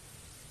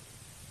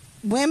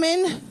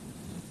women...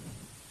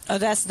 Oh,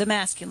 that's the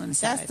masculine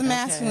side. That's the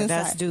masculine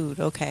side. That's dude.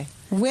 Okay.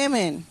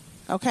 Women,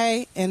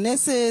 okay? And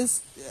this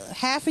is,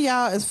 half of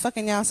y'all is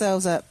fucking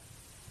yourselves up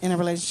in a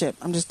relationship.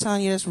 I'm just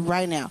telling you this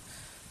right now.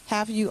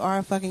 Half of you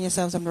are fucking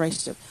yourselves up in a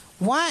relationship.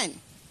 1,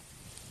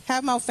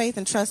 have more faith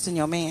and trust in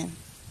your man.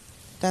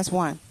 That's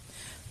 1.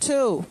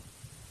 2,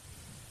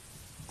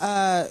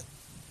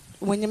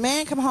 when your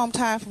man come home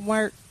tired from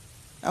work,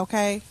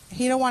 okay,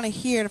 he don't want to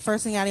hear the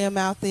first thing out of your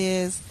mouth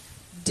is,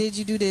 did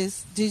you do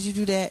this? Did you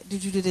do that?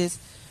 Did you do this?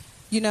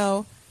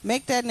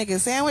 Make that nigga a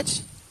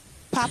sandwich,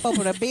 pop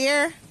open a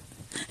beer,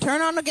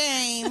 turn on the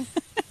game,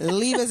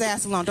 leave his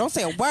ass alone. Don't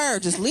say a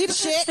word. Just leave the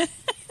shit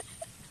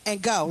and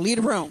go.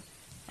 Leave the room.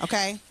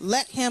 Okay?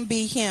 Let him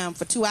be him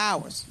for 2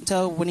 hours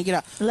until when he get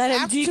up. Let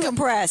him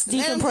decompress.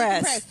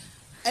 Decompress.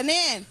 And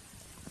then,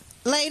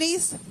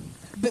 ladies,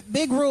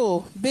 big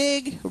rule,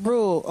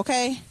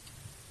 okay?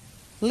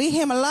 Leave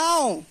him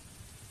alone.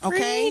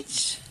 Okay?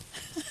 Preach.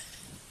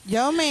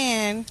 Your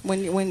man, when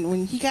he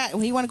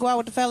want to go out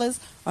with the fellas,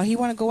 or he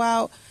want to go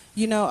out,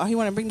 or he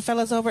want to bring the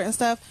fellas over and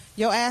stuff,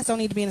 your ass don't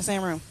need to be in the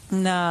same room.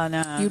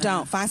 No. You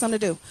don't. Find something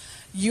to do.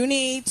 You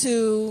need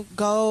to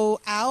go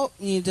out.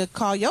 You need to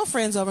call your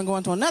friends over and go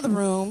into another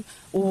room,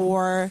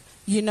 or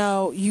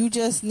you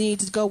just need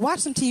to go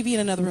watch some TV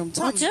in another room.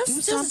 Or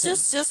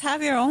just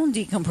have your own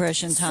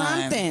decompression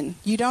time. Something.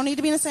 You don't need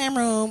to be in the same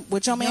room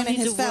with your man and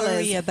his fellas.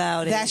 Worry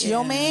about it. That's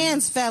your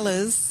man's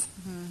fellas.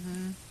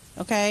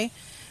 Okay.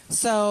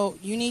 So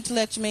you need to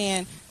let your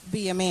man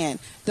be a man.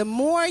 The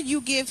more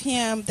you give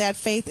him that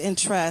faith and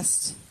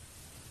trust,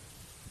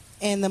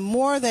 and the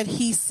more that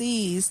he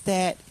sees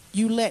that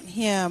you let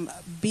him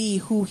be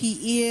who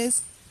he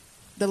is,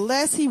 the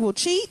less he will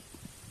cheat,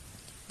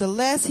 the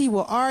less he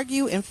will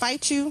argue and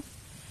fight you,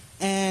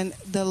 and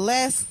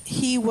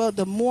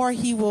the more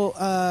he will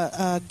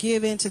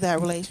give into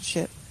that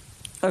relationship.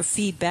 Or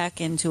feed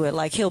back into it.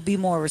 Like, he'll be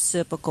more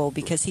reciprocal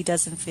because he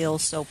doesn't feel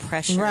so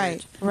pressured.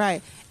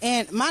 Right.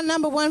 And my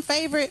number one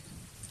favorite,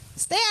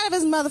 stay out of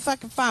his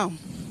motherfucking phone.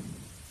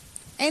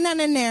 Ain't nothing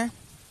in there.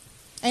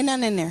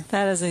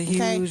 That is a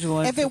huge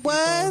one. If it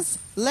was,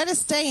 let it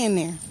stay in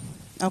there.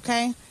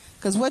 Okay?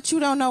 Because what you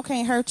don't know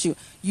can't hurt you.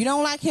 You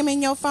don't like him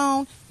in your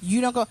phone,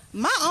 you don't go.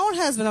 My own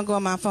husband don't go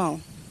on my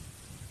phone.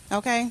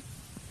 Okay?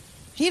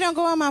 He don't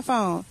go on my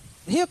phone.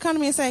 He'll come to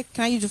me and say,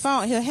 can I use your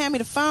phone? He'll hand me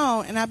the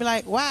phone, and I'll be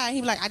like, why?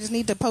 He'll be like, I just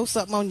need to post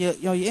something on your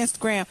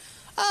Instagram.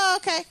 Oh,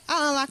 okay.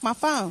 I'll unlock my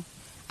phone.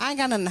 I ain't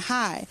got nothing to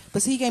hide.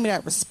 But see, he gave me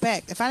that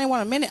respect. If I didn't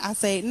want a minute, I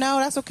say, no,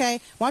 that's okay.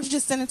 Why don't you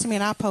just send it to me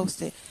and I'll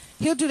post it?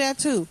 He'll do that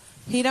too.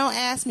 He don't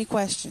ask me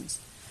questions.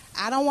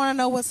 I don't want to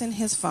know what's in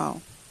his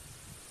phone.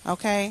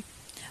 Okay?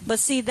 But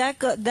see,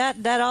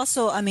 that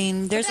also, I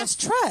mean, that's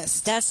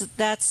trust.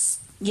 That's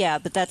yeah,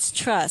 but that's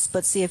trust.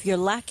 But see, if you're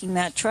lacking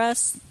that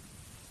trust,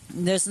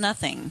 there's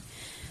nothing.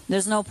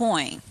 There's no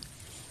point.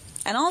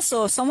 And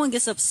also, if someone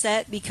gets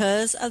upset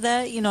because of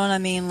that, you know what I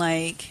mean?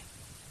 Like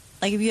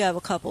if you have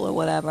a couple or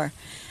whatever,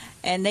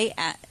 and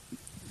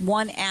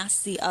one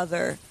asks the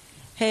other,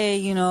 hey,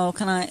 you know,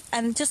 can I?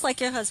 And just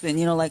like your husband,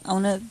 you know, like, I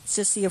want to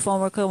just see your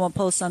phone real quick, I want to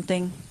post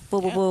something,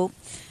 boo, boo, boo.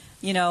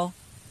 You know,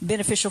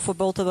 beneficial for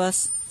both of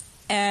us.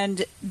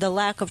 And the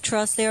lack of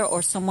trust there,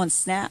 or someone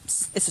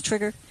snaps, it's a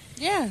trigger.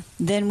 Yeah.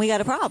 Then we got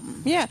a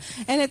problem. Yeah.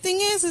 And the thing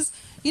is,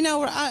 you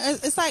know,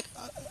 it's like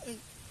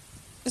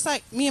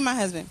me and my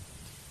husband.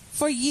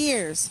 For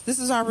years, this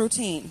is our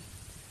routine.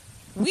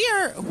 We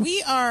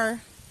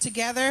are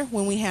together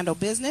when we handle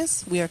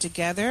business. We are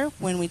together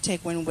when we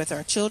take one with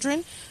our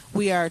children.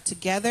 We are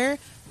together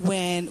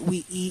when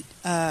we eat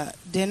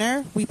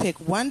dinner. We pick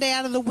one day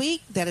out of the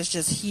week that is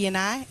just he and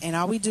I, and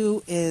all we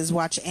do is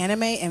watch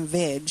anime and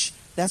veg.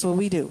 That's what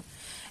we do.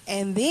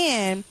 And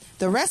then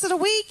the rest of the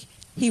week,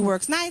 he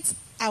works nights,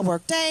 I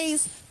work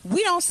days.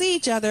 We don't see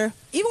each other.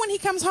 Even when he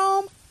comes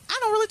home, I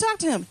don't really talk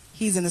to him.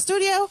 He's in the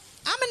studio.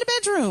 I'm in the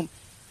bedroom.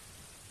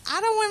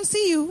 I don't want to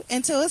see you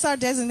until it's our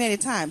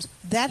designated times.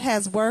 That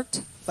has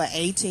worked for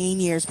 18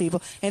 years,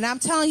 people. And I'm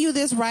telling you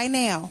this right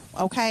now,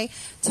 okay?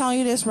 Telling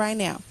you this right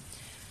now.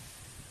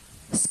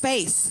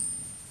 Space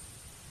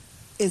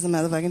is a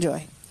motherfucking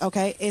joy,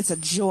 okay? It's a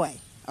joy,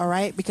 all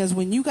right? Because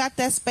when you got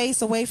that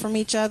space away from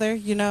each other,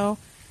 you know,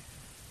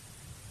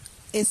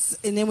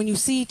 and then when you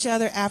see each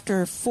other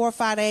after 4 or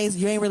 5 days,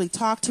 you ain't really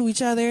talk to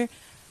each other.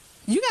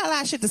 You got a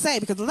lot of shit to say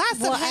because a lot of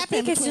stuff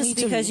happened. I think it's just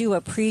because you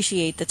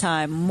appreciate the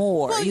time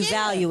more. Well, you yeah.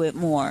 value it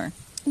more.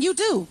 You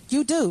do.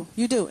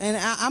 And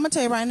I'm going to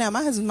tell you right now,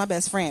 my husband's my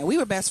best friend. We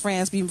were best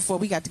friends before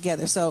we got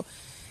together. So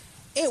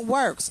it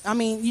works. I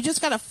mean, you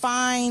just got to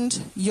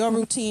find your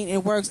routine.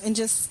 It works. And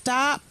just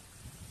stop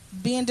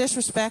being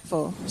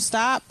disrespectful.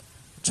 Stop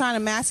trying to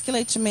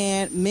emasculate your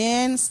man.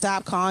 Men,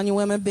 stop calling your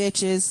women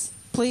bitches.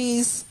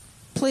 Please.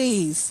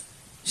 Please.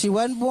 She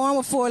wasn't born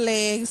with 4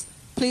 legs.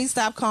 Please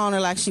stop calling her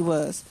like she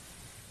was.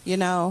 You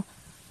know,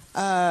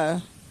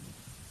 I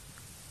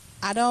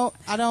don't.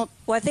 Well,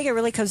 I think it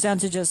really comes down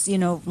to just, you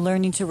know,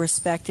 learning to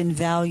respect and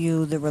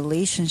value the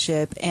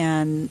relationship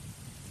and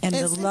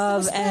the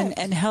love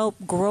and help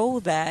grow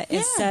that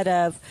instead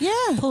of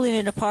pulling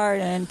it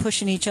apart and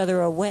pushing each other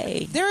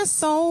away. There are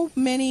so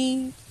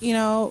many, you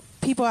know,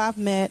 people I've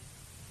met,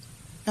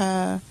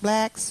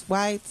 blacks,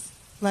 whites,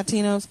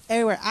 Latinos,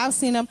 everywhere. I've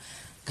seen them,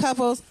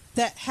 couples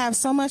that have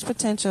so much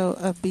potential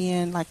of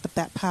being like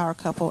that power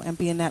couple and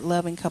being that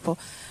loving couple.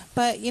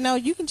 But, you know,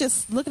 you can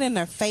just look it in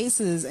their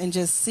faces and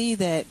just see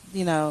that,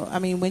 you know, I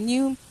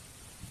mean,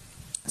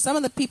 some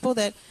of the people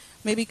that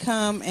maybe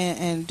come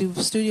and do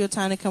studio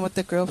time, they come with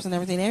their girls and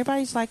everything,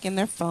 everybody's like in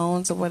their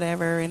phones or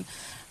whatever. And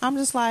I'm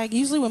just like,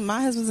 usually when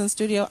my husband's in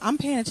studio, I'm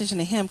paying attention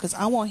to him because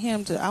I want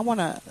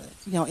to,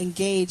 you know,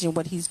 engage in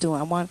what he's doing.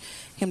 I want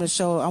to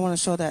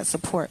show that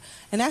support.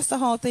 And that's the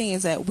whole thing,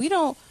 is that we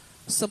don't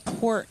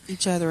support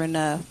each other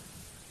enough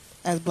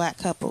as black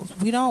couples.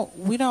 We don't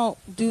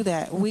do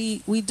that. We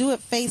do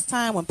it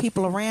FaceTime when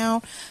people are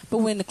around, but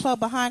when the club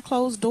behind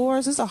closed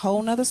doors, it's a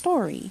whole nother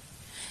story.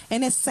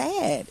 And it's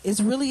sad. It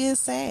really is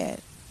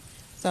sad.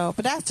 So,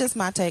 but that's just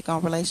my take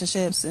on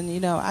relationships. And, you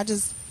know, I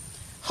just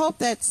hope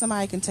that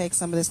somebody can take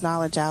some of this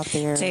knowledge out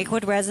there. Take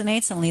what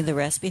resonates and leave the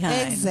rest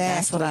behind. Exactly.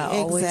 That's what I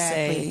always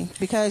say.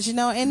 Because, you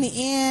know, in the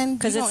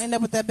end, you're going to end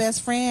up with that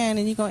best friend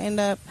and you're going to end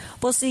up...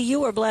 Well, see, you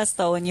were blessed,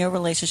 though, in your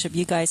relationship.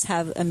 You guys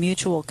have a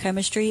mutual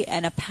chemistry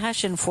and a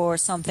passion for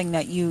something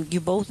that you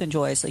both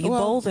enjoy. So you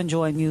both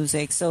enjoy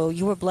music. So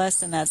you were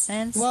blessed in that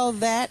sense. Well,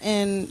 that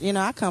and, you know,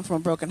 I come from a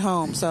broken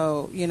home.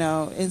 So, you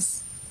know,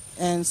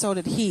 and so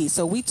did he.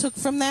 So we took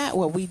from that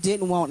what we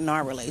didn't want in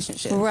our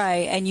relationship.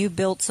 Right, and you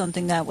built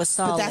something that was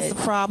solid. But that's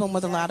the problem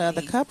with a lot of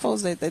other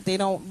couples, that they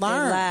don't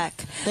learn. They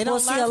lack. They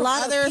don't learn from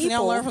others, and they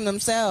don't learn from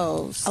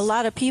themselves. A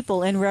lot of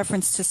people, in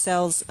reference to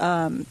Sel's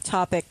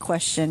topic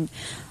question,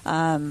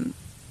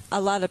 a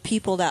lot of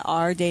people that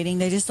are dating,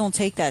 they just don't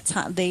take that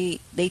time. They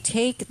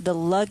take the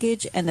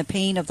luggage and the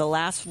pain of the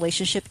last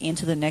relationship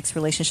into the next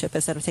relationship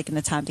instead of taking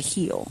the time to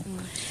heal.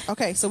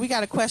 Okay, so we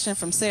got a question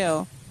from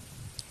Sal.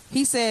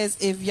 He says,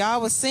 if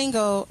y'all was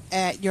single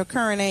at your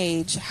current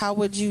age, how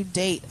would you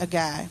date a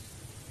guy?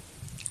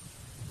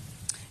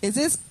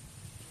 Is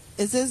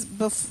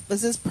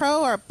this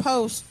pro or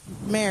post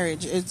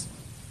marriage? It's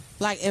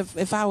like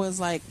if I was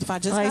like, if I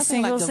just Like got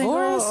single, like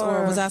divorced, single,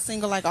 or was I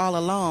single like all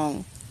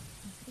along?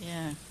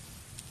 Yeah.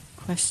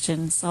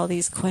 Questions, all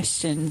these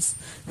questions.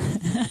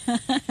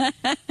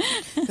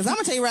 Because I'm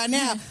gonna tell you right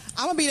now,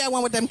 I'm gonna be that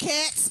one with them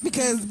cats,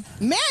 because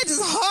marriage is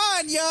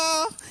hard,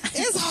 y'all.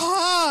 It's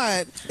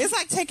hard. It's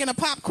like taking a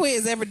pop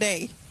quiz every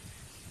day.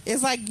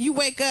 It's like you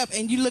wake up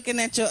and you looking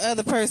at your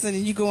other person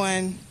and you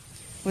going,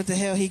 what the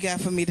hell he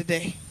got for me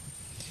today?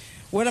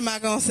 What am I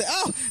gonna say?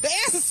 Oh, the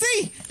answer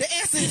C. The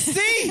answer is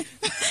C.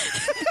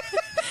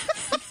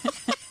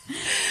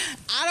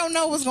 I don't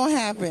know what's gonna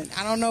happen.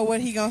 I don't know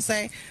what he gonna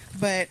say,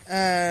 but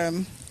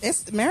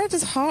marriage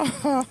is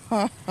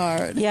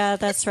hard. Yeah,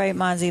 that's right,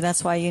 Monzi.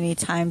 That's why you need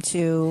time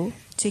to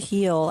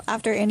heal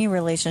after any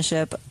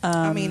relationship.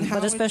 I mean,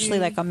 but especially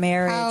like a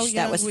marriage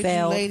that was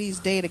failed. You ladies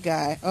date a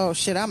guy? Oh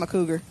shit, I'm a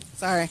cougar.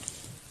 Sorry.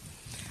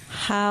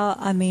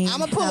 I'm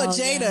gonna pull a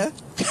Jada.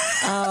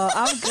 Oh,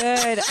 I'm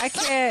good. I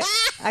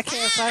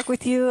can't fuck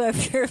with you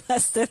if you're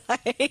less than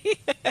like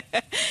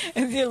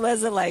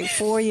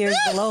 4 years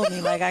below me.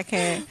 Like, I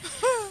can't.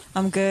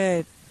 I'm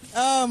good.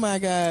 Oh my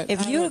God.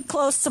 If you're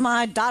close to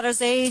my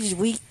daughter's age,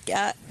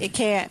 it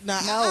can't. No,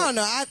 I don't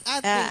know. I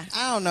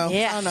don't know.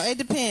 Yeah. I don't know. It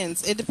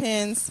depends. It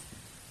depends.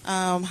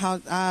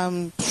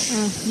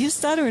 You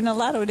stuttering a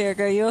lot over there,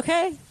 girl. You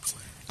okay?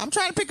 I'm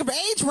trying to pick up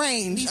age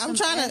range.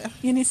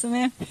 You need some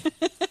air.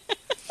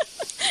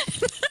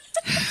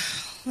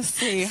 Let's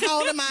see. How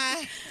old am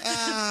I?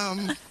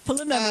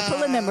 Pull a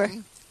number.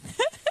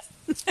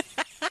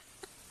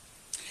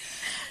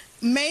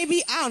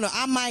 Maybe, I don't know.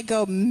 I might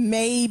go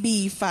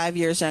maybe 5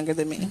 years younger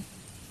than me.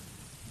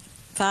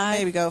 5?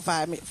 Maybe go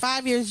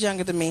 5 years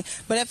younger than me.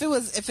 But if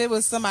it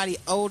was somebody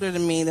older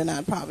than me, then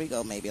I'd probably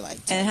go maybe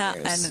like 10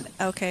 years.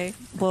 Okay.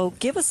 Well,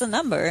 give us a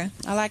number.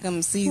 I like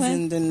them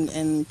seasoned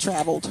and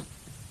traveled.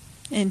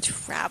 And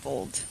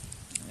traveled.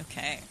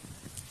 Okay.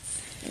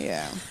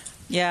 Yeah.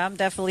 Yeah, I'm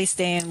definitely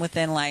staying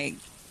within like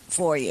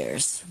 4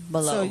 years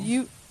below. So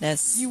you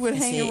would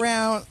hang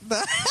around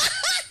the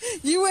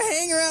you would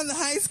hang around the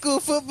high school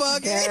football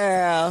game.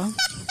 Girl.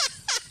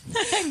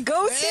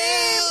 Go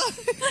team.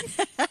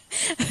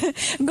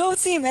 Go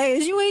team. Hey,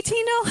 is you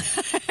 18 now?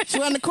 She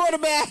won the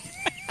quarterback.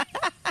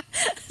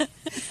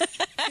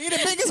 He the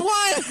biggest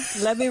one.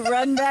 Let me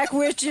run back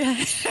with you.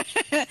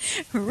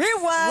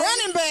 Rewind.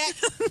 Running back.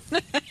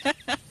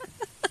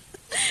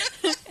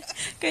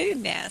 Okay, you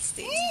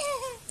nasty.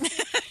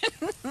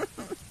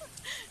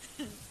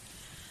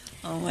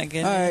 Oh my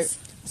goodness. All right.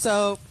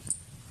 So,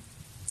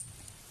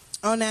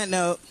 on that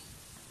note,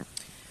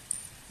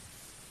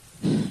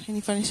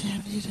 any funny shit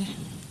happen to you today?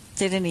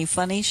 Did any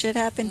funny shit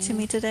happen to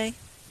me today?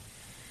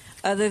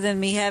 Other than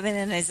me having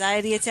an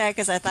anxiety attack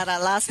because I thought I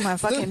lost my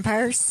fucking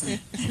purse?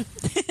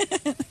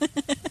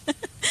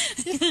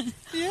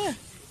 Yeah.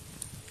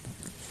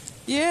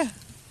 Yeah.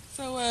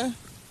 So,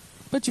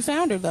 but you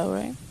found her though,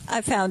 right?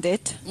 I found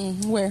it.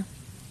 Where?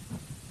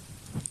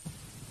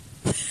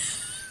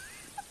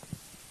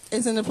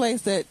 It's in the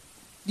place that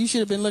you should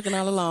have been looking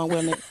all along,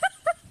 wasn't it?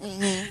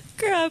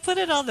 Girl, I put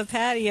it on the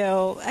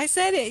patio. I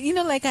said it,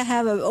 like I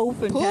have an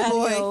open Pool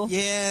patio. boy.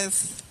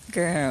 Yes.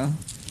 Girl.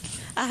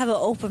 I have an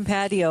open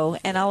patio,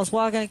 and I was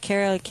walking to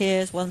carry the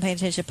kids, wasn't paying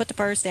attention, put the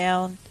purse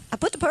down. I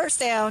put the purse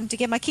down to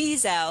get my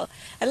keys out.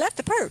 I left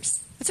the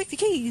purse. I took the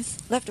keys,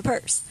 left the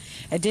purse.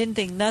 I didn't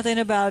think nothing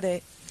about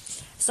it.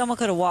 Someone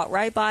could have walked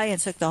right by and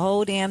took the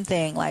whole damn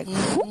thing. Like,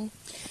 And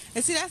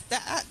see,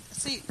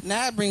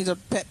 now it brings up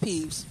pet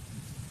peeves.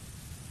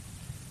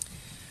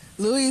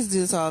 Louis do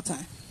this all the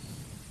time.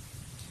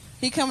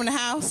 He come in the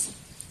house,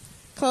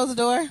 close the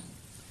door,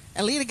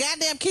 and leave the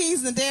goddamn keys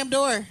in the damn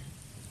door.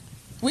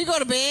 We go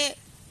to bed,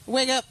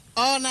 wake up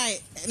all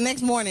night,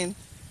 next morning,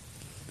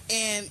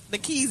 and the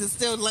keys is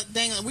still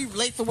dangling. We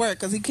late for work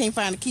because he can't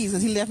find the keys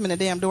because he left them in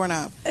the damn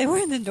doorknob. they were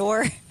in the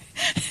door.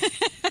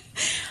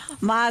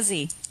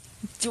 Mozzie,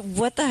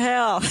 what the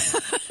hell?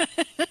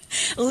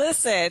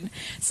 Listen,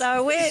 so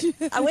I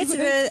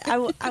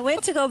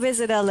went to go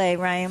visit LA,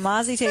 right?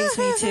 Mozzie takes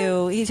me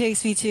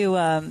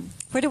to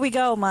where did we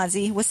go,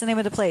 Mozzie? What's the name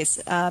of the place?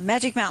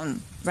 Magic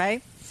Mountain,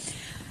 right?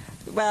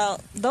 Well,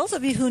 those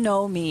of you who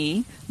know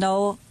me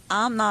know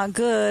I'm not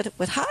good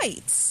with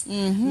heights.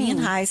 Me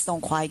and heights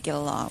don't quite get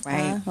along,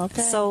 right?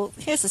 Okay. So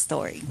here's the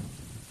story.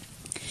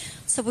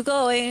 So we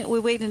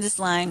wait in this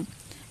line.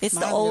 It's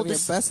Mine's the gonna be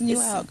oldest. busting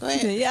you out. Go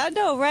ahead. Yeah, I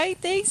know, right?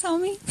 Thanks,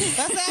 homie. Bust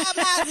out,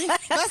 Mozzie.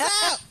 Bust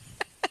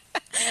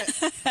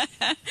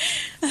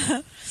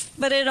out.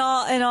 But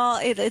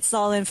it's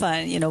all in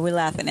fun. We're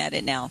laughing at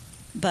it now.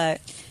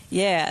 But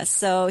yeah,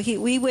 so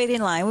we wait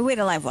in line. We wait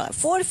in line for like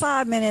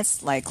 45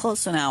 minutes, like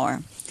close to an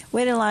hour.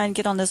 wait in line,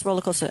 get on this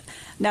roller coaster.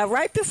 Now,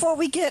 right before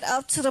we get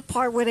up to the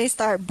part where they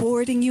start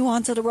boarding you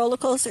onto the roller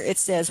coaster, it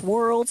says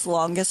world's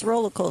longest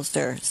roller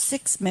coaster,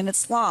 6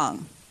 minutes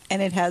long.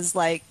 And it has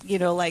like, you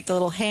know, like the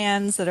little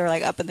hands that are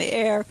like up in the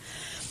air.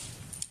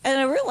 And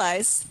I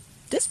realized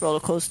this roller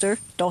coaster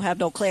don't have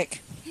no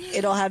click.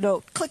 It don't have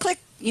no click, click.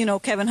 You know,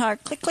 Kevin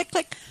Hart, click, click,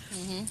 click.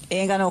 Mm-hmm. It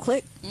ain't got no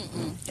click.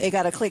 Mm-mm. It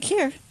got a click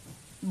here,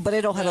 but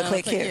it don't have a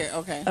click click here.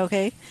 Okay.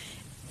 Okay.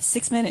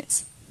 6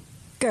 minutes.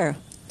 Girl.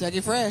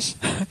 Dougie Fresh.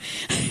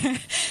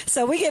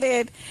 So we get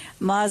in.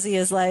 Mozzie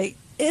is like,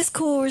 it's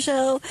cool,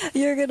 Rochelle.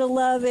 You're going to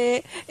love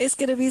it. It's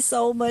going to be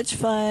so much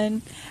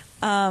fun.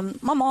 My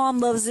mom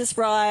loves this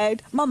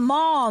ride.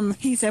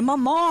 He said, my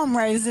mom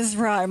rides this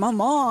ride. My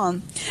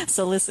mom.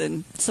 So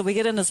listen. So we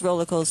get in this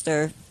roller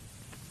coaster.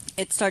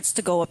 It starts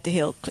to go up the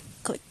hill. Click,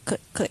 click,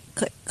 click, click,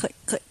 click, click,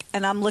 click.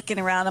 And I'm looking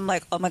around. I'm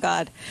like, oh my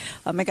God.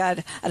 I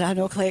don't have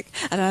no click.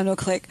 I don't have no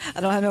click. I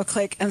don't have no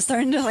click. I'm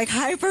starting to like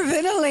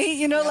hyperventilate,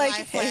 you know, like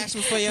flash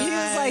before your he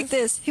eyes. was like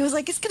this. He was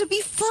like, it's going to be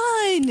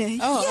fun.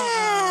 Oh,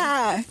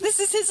 yeah. This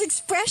is his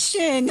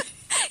expression.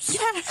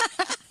 Yeah.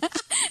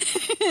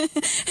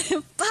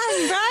 Fun,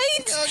 right?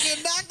 Go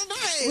get knocked in the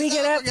face. We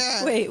get Oh, up. my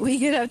God. Wait, we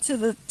get up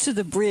to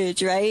the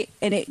bridge, right?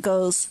 And it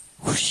goes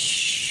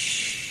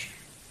whoosh.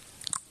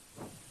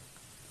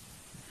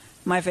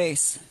 My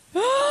face.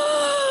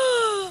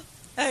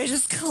 I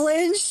just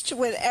clenched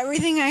with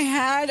everything I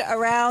had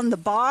around the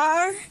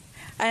bar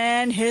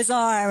and his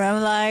arm.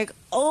 I'm like,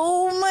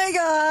 oh my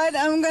God,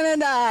 I'm gonna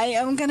die.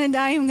 I'm gonna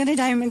die. I'm gonna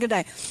die. I'm gonna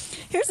die.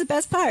 Here's the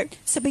best part.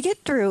 So we get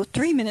through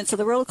 3 minutes of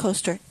the roller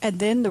coaster, and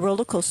then the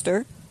roller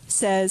coaster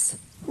says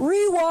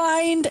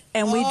rewind,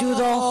 and we do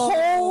the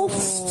whole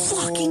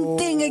fucking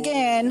thing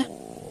again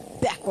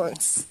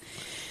backwards.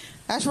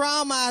 That's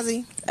wrong,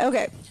 Mozzie.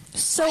 Okay.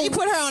 So You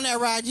put her on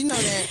that ride. You know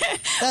that.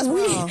 That's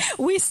wrong.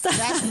 we stop.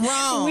 That's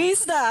wrong.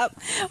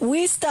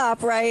 We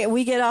stop, right?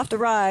 We get off the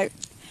ride.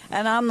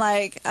 And I'm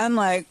like,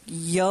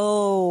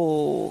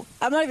 yo.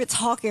 I'm not even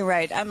talking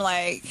right. I'm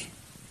like,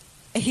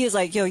 he was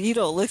like, yo, you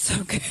don't look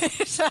so good.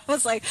 So I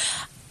was like,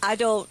 I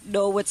don't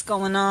know what's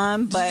going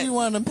on, but Did you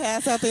want to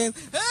pass out there?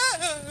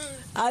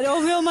 I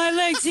don't feel my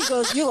legs. He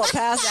goes, you gonna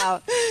pass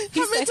out.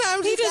 How many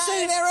times he you just died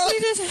said, in that roller? he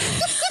just,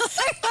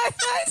 like 5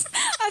 times.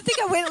 I think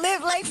I went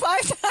live like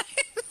 5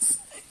 times.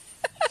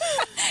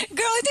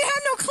 Girl, it didn't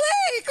have no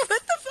click.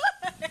 What the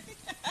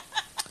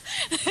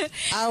fuck?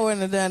 I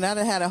wouldn't have done that. I'd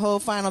have had a whole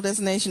Final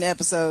Destination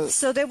episode.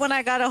 So then when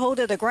I got a hold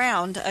of the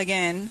ground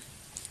again,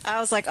 I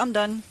was like, I'm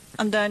done.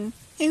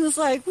 He was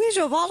like, we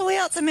drove all the way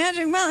out to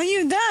Magic Mountain.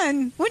 You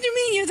done? What do you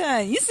mean you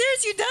done? You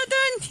serious? You done?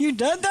 You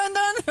done?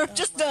 Or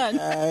just done?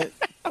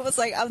 I was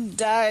like, I'm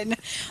done.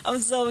 I'm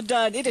so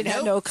done. It didn't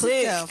have no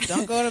click.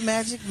 Don't go to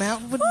Magic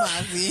Mountain with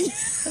Mozzie.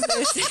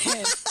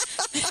 Listen.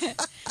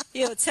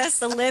 Yo,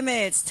 test the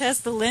limits.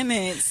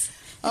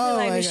 Oh,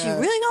 like, my is she God.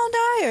 really gonna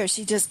die, or is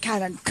she just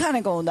kind of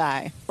gonna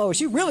die? Oh,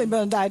 she really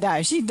gonna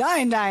die. She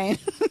dying.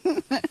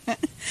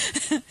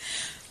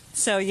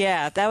 So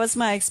yeah, that was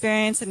my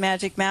experience at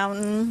Magic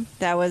Mountain.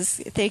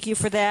 Thank you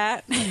for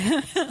that.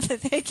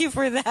 Thank you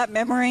for that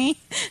memory.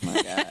 Oh,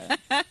 my God.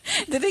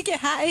 Did it get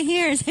hot in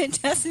here? Is it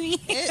just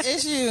me?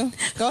 It's you.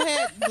 Go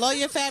ahead, blow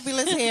your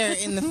fabulous hair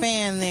in the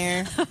fan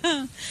there.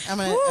 I'm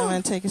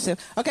gonna take a sip.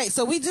 Okay,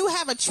 so we do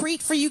have a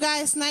treat for you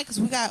guys tonight because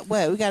we got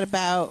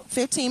about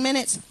 15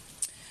 minutes.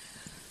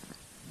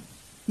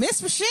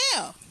 Miss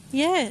Michelle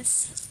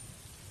Yes.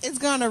 is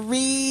gonna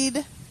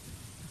read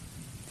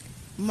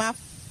my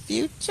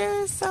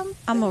future or something.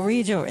 I'm gonna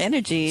read your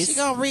energies. She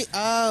gonna read.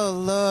 Oh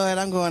Lord,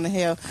 I'm going to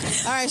hell.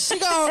 All right, she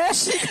gonna read.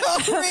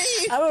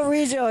 I'm gonna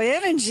read your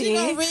energy. She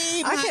gonna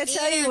read I my can't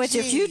tell you what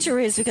your energy. future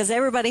is because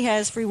everybody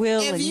has free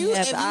will If and you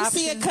have see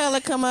a options. color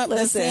come up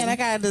that's Listen. saying I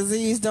got a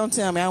disease, don't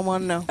tell me. I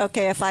want to know.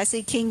 Okay, if I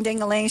see King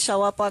Ding-a-ling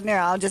show up on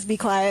there, I'll just be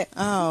quiet.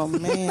 Oh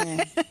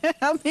man.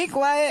 I'll be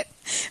quiet.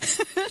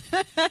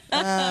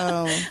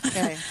 Oh,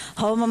 okay.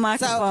 Hold my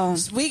microphone.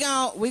 So we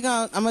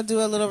gon' I'm gonna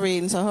do a little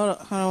reading. So hold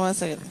on 1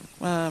 second.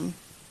 Sing a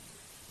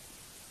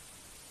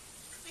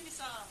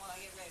song while I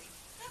get ready.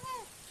 Come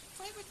on,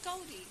 play with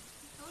Cody.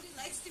 Cody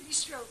likes to be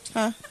stroked.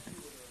 Huh?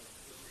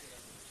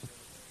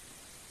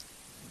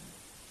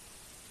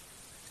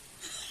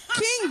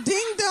 King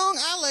Ding Dong.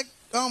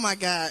 Oh my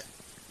God.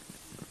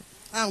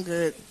 I'm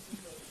good.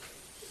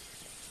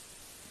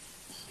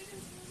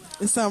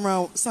 There's something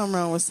wrong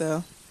with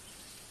Sel.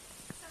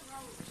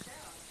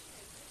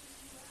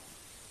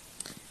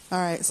 All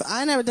right, so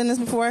I never done this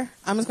before.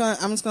 I'm just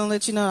gonna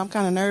let you know I'm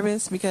kind of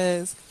nervous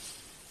because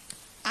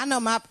I know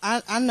my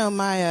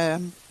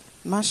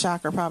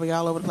chakra probably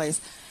all over the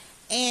place,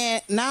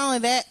 and not only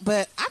that,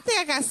 but I think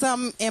I got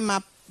something in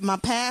my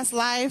past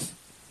life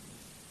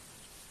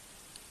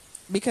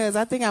because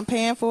I think I'm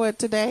paying for it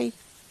today,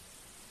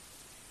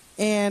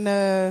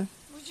 and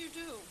What'd you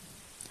do?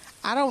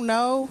 I don't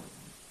know,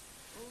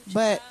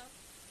 but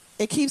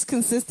it keeps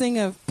consisting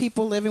of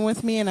people living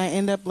with me, and I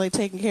end up like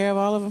taking care of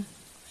all of them.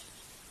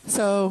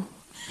 So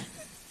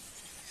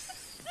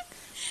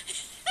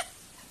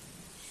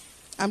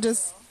I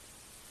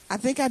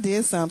think I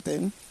did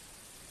something.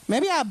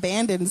 Maybe I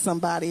abandoned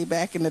somebody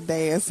back in the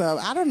day or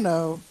something. I don't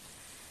know.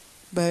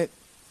 But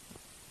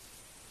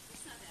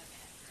It's not that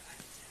bad for eye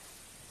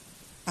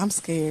attack. I'm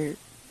scared.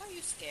 Why are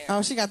you scared?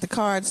 Oh, she got the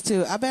cards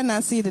too. I better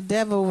not see the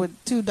devil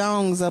with 2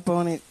 dongs up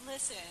on it.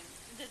 Listen,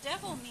 the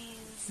devil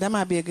means... That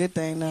might be a good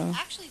thing, though.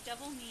 Actually,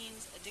 devil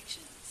means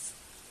addictions.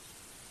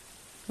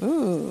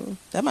 Ooh,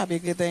 that might be a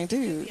good thing, It could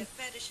too. be a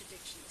fetish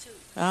addiction, too.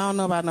 I don't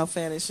know about no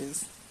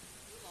fetishes.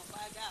 We're going to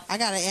find out. I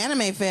got an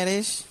anime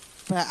fetish,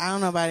 but I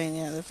don't know about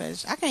any other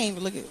fetish. I can't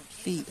even look at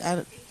feet.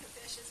 Any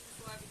confessions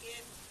before I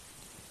begin?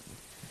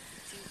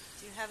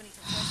 Do you have any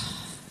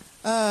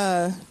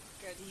confessions?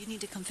 Girl, do you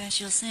need to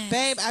confess your sins?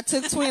 Babe, I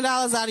took $20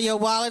 out of your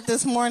wallet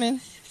this morning.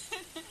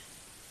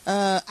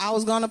 I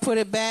was going to put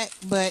it back,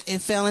 but it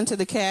fell into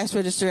the cash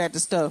register at the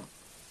store.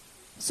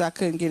 So I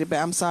couldn't get it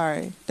back. I'm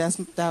sorry. That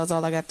was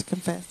all I got to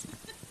confess.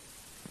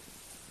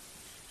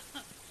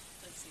 Let's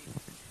see.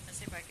 Let's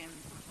see if I can...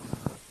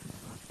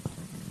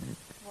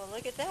 Well,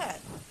 look at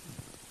that.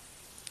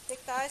 Thick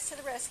thighs to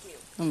the rescue.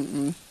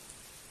 Mm-mm.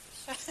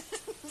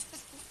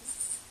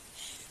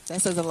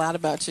 That says a lot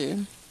about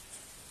you.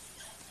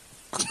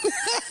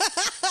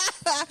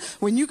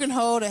 When you can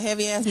hold a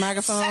heavy-ass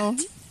microphone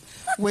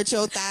with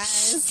your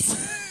thighs,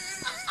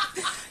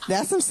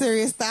 that's some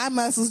serious thigh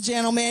muscles,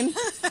 gentlemen.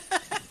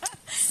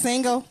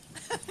 Single.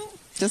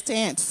 Just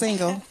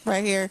single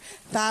right here.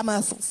 Thigh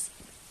muscles.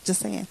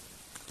 Just saying.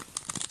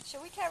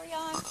 Shall we carry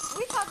on?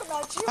 We talk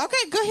about you.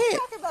 Okay, go ahead. We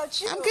talk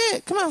about you. I'm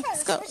good. Come on. We're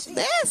Let's trying go. to switch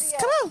Yes, these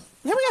come on.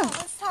 Here we Come go. on,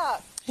 let's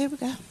talk. Here we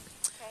go. Okay.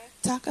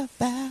 Talk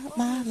about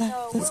my life.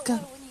 So, Let's go.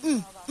 what do we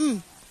need to know about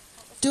Shauna?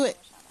 Let's Do know it.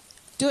 about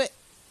Shauna. Do it.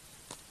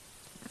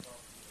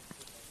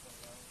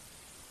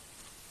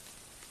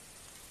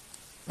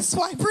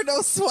 Swiper,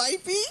 no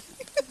swipey.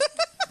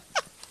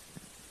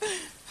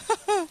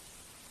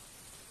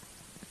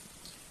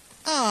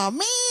 Oh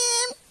man.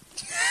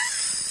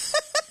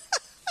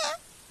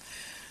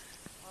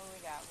 What do we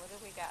got? What do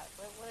we got?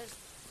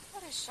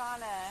 What does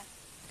Shauna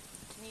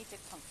need to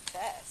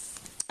confess?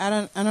 I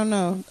don't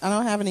know. I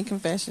don't have any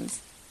confessions.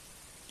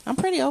 I'm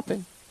pretty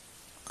open.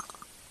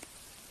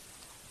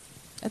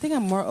 I think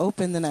I'm more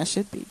open than I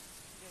should be. You're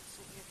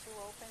too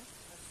open?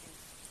 Let's see.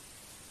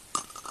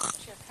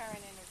 What's your current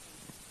energy?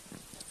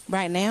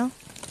 Right now?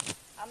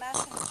 I'm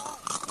asking Shauna.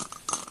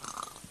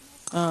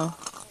 Oh.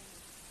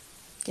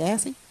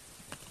 Gassy?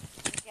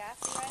 You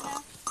gassy right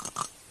now?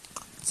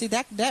 See,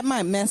 that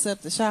might mess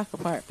up the chakra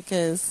part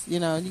because, you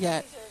got...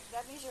 That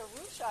means your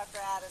root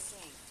chakra out of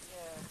sync.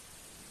 Your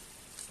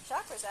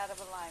chakra's out of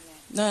alignment.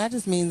 No, that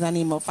just means I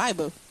need more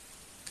fiber.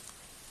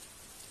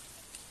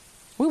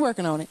 We're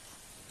working on it.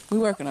 I'm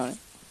still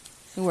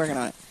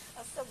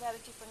mad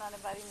at you for not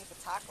inviting me for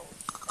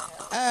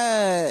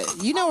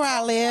tacos. You know where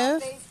I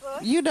live.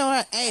 Facebook. You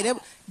know, hey, them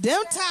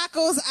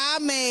tacos I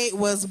made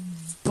was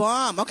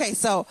bomb. Okay,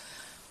 so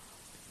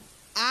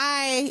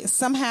I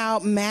somehow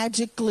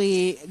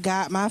magically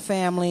got my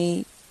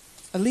family,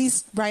 at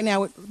least right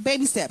now, with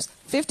baby steps,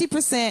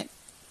 50%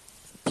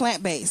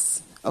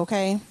 plant-based,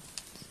 okay?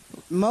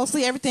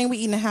 Mostly everything we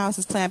eat in the house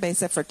is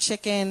plant-based except for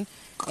chicken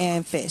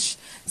and fish.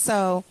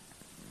 So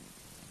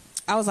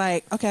I was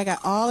like, okay, I got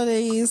all of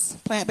these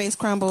plant-based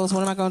crumbles.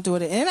 What am I going to do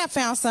with it? And then I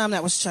found some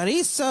that was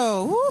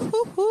chorizo.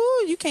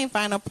 Woo. You can't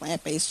find no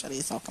plant-based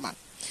chorizo. Come on.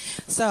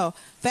 So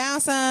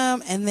found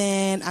some, and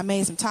then I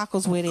made some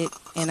tacos with it,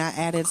 and I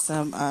added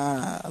some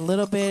a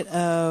little bit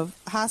of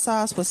hot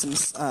sauce with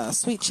some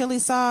sweet chili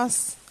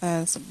sauce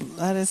and some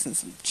lettuce and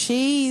some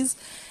cheese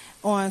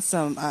on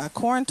some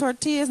corn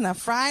tortillas, and I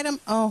fried them.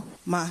 Oh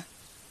my!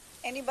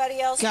 Anybody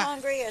else God.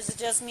 hungry, or is it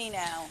just me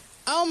now?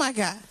 Oh my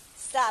God!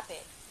 Stop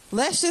it.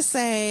 Let's just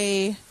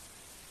say,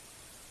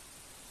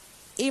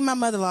 even my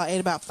mother-in-law ate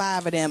about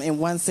 5 of them in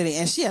one sitting,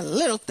 and she a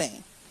little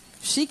thing.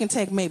 She can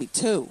take maybe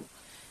 2,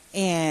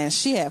 and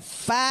she had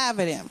 5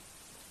 of them.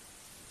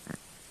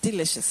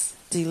 Delicious.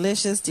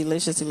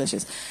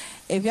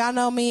 If y'all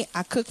know me,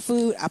 I cook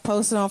food. I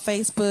post it on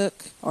Facebook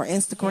or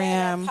Instagram.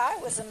 Yeah, that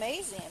pie was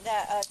amazing.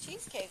 That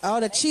cheesecake. Oh,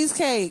 the right?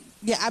 cheesecake.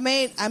 Yeah, I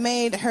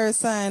made her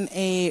son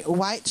a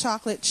white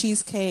chocolate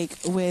cheesecake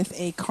with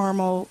a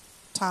caramel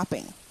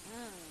topping.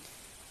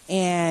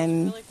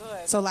 And Really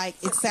good. so like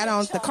it sat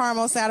on the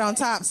caramel sat on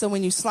top. So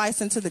when you slice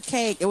into the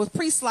cake, it was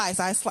pre-sliced.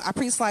 I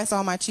pre-sliced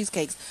all my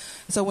cheesecakes.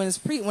 So when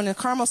the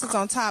caramel sits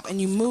on top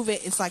and you move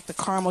it, it's like the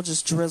caramel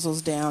just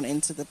drizzles down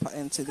into the Girl,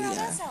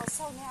 that sounds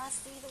so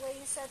nasty the way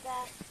you said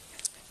that.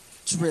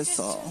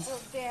 drizzle. It just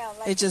drizzles down,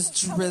 like It just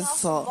it's coming off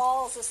some drizzle.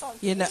 balls or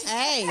something. You know,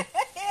 hey,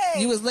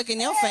 Hey, you was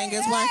licking your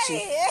fingers, weren't you?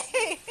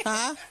 Hey.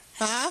 Huh?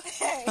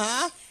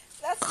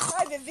 That's a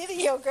private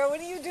video, girl.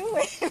 What are you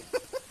doing?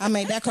 I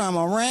made that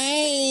caramel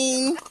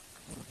rain.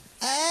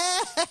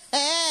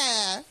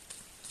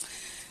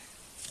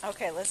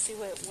 Okay, let's see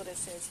what it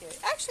says here.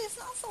 Actually, it's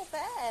not so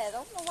bad. I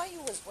don't know why you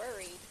was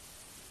worried.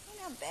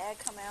 Ain't that bad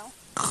come out.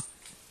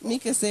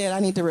 Mika said I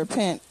need to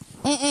repent.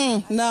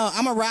 No,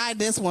 I'm going to ride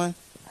this one.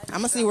 I'm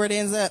going to see where it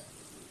ends up.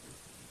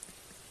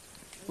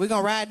 We're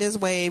going to ride this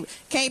wave.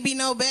 Can't be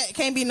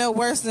no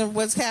worse than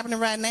what's happening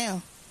right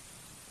now.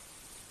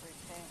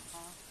 Repent, huh?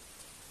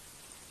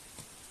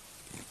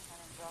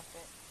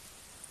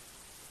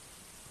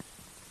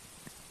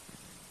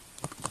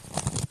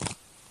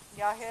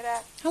 Y'all hear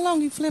that? How long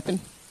you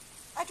flipping?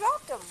 I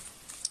dropped them.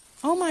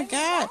 Oh my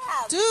God.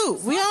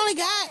 Dude, we only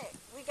got...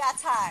 We got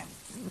time.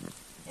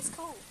 It's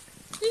cool.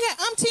 You got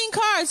umpteen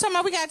cards. Talking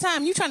about we got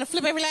time. You trying to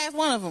flip every last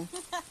one of them.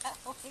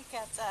 We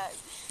got time.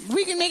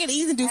 We can make it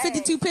easy and do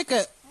 52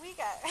 pickup. We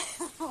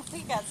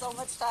got so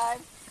much time.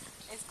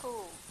 It's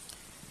cool.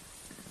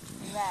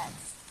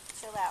 Relax.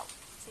 Chill out.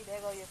 See, there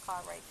go your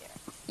car right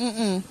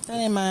there. That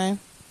ain't mine.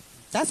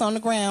 That's on the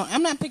ground.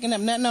 I'm not picking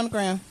up nothing on the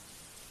ground.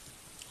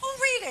 Who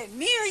read it?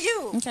 Me or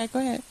you? Okay, go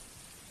ahead.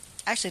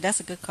 Actually, that's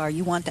a good card.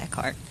 You want that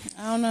card.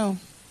 I don't know.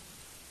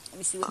 Let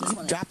me see what this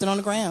one is. Dropped it on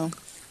the ground.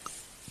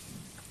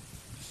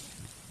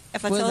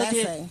 If I What does told that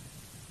you, say?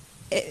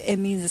 it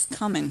means it's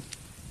coming.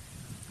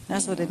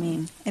 That's what it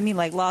means. It means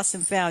like lost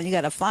and found. You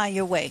got to find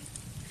your way.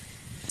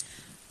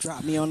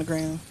 Drop me on the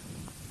ground.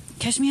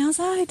 Catch me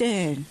outside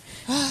then.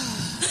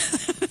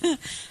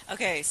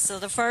 Okay, so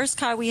the first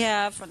card we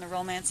have from the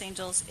Romance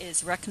Angels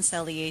is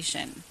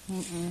Reconciliation.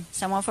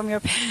 Someone from your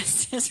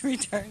past is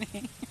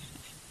returning.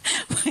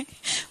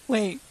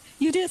 Wait,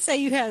 you did say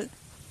you had...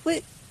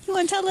 Wait, you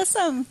want to tell us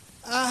something?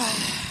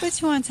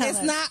 What you want to tell us?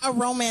 It's not a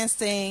romance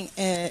thing,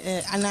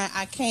 and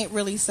I can't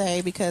really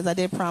say because I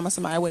did promise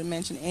him I wouldn't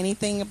mention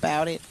anything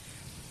about it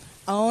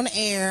on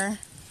air.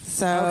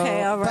 So,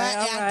 okay, all right,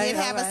 but I did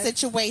have a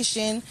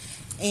situation,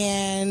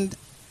 and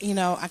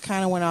I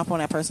kind of went off on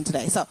that person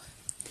today. So,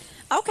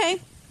 okay,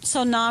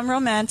 so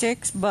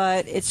non-romantic,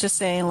 but it's just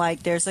saying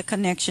like there's a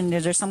connection.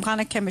 There's some kind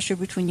of chemistry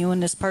between you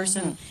and this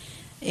person.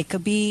 It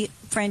could be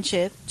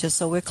friendship, just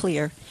so we're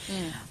clear.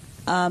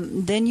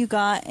 Then you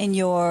got in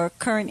your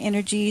current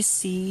energy,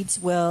 seeds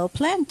well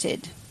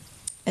planted.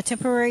 A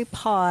temporary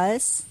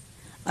pause,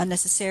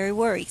 unnecessary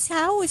worry. See,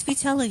 I always be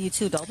telling you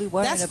too, don't be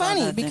worried that's about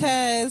funny nothing.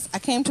 because I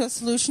came to a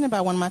solution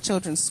about one of my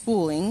children's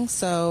schooling,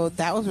 so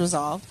that was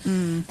resolved.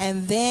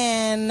 And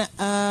then,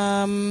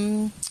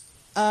 so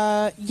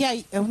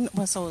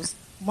it was,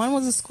 one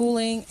was a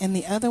schooling, and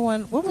the other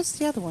one, what was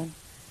the other one?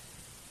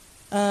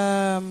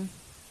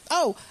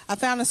 I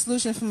found a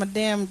solution for my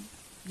damn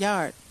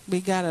yard. We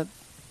got a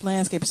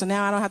landscaper, so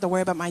now I don't have to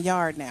worry about my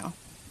yard now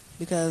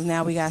because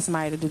now we got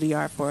somebody to do the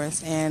yard for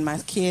us, and my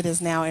kid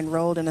is now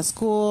enrolled in a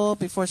school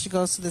before she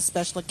goes to the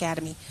special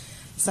academy.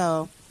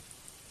 So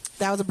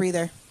that was a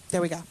breather.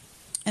 There we go.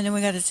 And then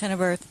we got a Ten of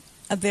Earth,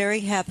 a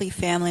very happy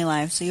family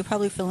life. So you're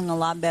probably feeling a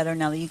lot better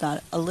now that you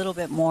got a little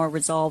bit more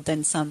resolved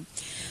and some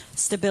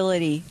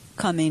stability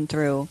coming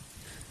through.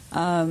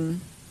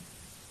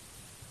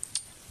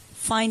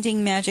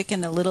 Finding magic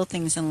in the little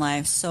things in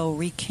life. So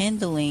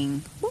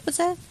rekindling. What was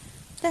that?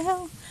 What the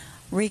hell?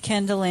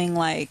 Rekindling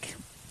like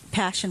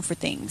passion for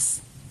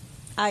things,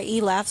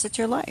 i.e. laughs at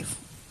your life.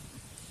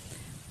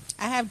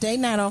 I have date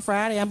night on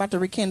Friday. I'm about to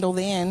rekindle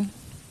then.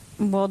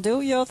 Well,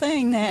 do your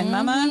thing then,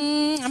 mama.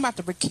 I'm about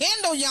to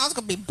rekindle, y'all. It's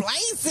going to be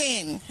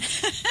blazing.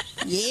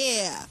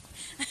 Yeah.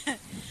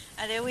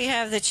 And then we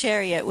have the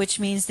Chariot, which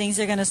means things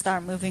are going to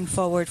start moving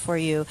forward for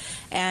you.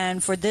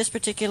 And for this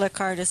particular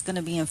card, it's going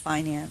to be in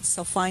finance.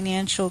 So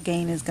financial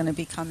gain is going to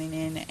be coming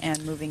in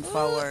and moving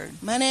forward.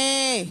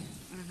 Money.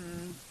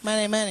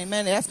 Money, money,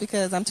 money. That's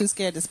because I'm too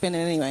scared to spend it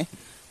anyway.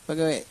 But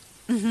go ahead.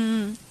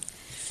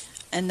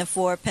 And the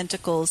Four of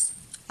Pentacles.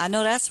 I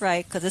know that's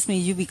right, because this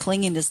means you be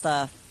clinging to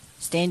stuff.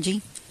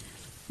 Stingy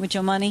with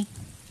your money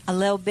a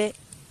little bit.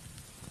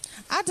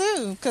 I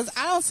do, because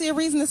I don't see a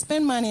reason to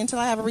spend money until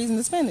I have a reason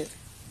to spend it.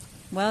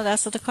 Well,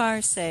 that's what the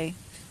cards say.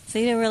 So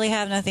you didn't really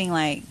have nothing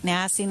like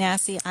nasty.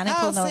 I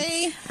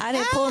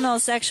didn't pull no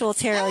sexual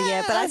tarot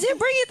yet, but I did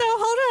bring it though.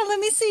 Hold on, let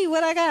me see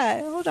what I got.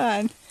 Hold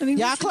on.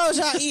 Y'all close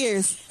your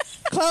ears.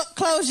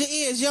 Close your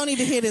ears. You don't need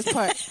to hear this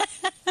part.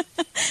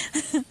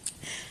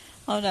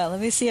 Hold on, let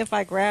me see if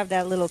I grab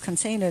that little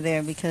container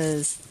there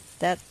because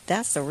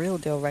that's the real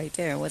deal right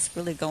there. What's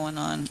really going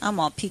on?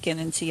 I'm all peeking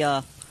into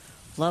your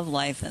love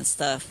life and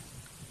stuff.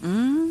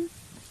 I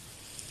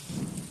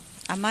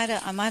might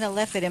have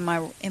left it in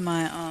my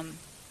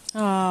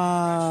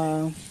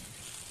Oh.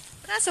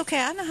 But that's okay.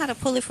 I know how to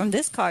pull it from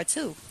this card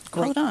too.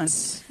 Great. Hold on.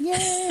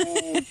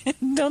 Yay.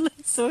 Don't look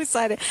so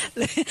excited.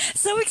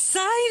 So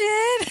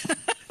excited.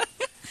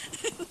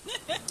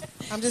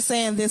 I'm just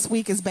saying this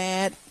week is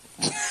bad.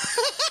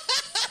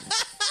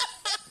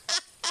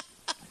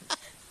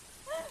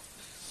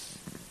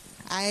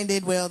 I ain't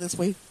did well this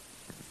week.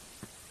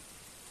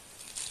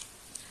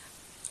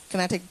 Can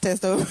I take the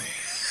test over?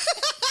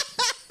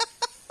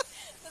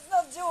 There's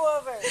no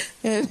do-over.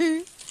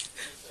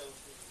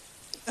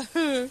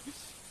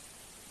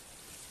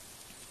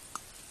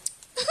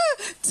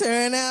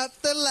 Turn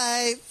out the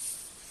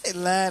lights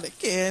and light a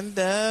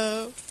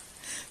candle.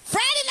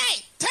 Friday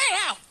night, turn it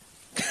out.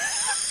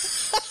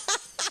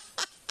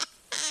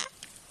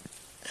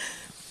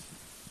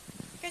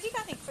 Because you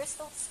got any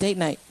crystals? Date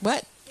night.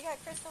 What? You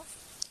got crystals?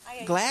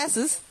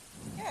 Glasses?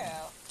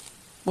 Girl.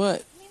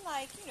 What? I mean,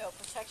 like,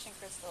 protection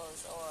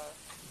crystals or...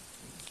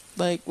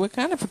 Like, what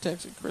kind of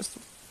protection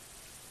crystal?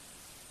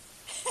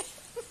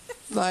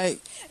 Like...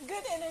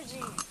 Good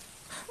energy.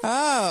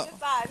 Oh. Good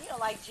vibe.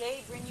 Like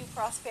jade bring you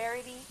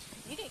prosperity.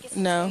 You didn't get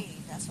some No.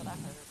 jade. That's what I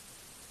heard.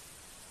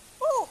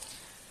 Woo!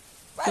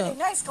 Friday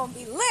night's gonna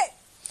be lit.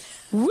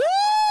 Woo!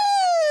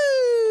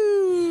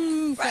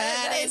 Friday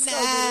Friday night's gonna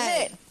be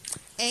night. lit.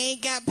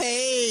 Ain't got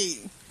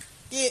paid.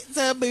 Get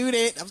some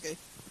booted. I'm good.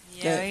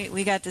 Yeah,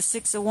 we got the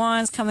 6 of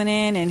Wands coming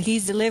in, and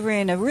he's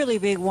delivering a really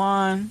big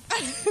wand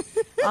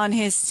on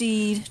his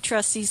steed,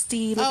 trusty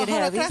steed. Look at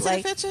him. Can I He's see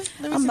like, the picture?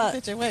 Let me see the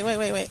picture.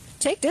 Wait.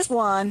 take this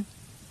wand.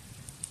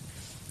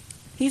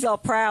 He's all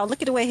proud.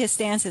 Look at the way his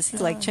stance is. He's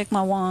like, check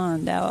my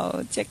wand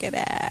out. Check it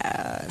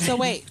out. So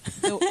wait,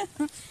 the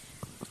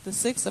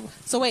 6 of.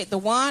 So wait, the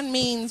wand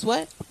means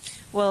what?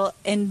 Well,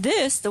 in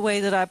this, the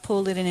way that I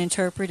pulled it and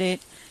interpreted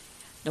it,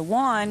 the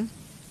wand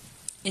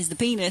is the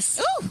penis.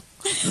 Ooh.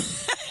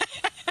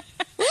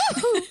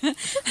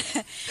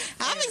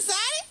 I'm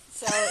excited.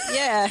 So,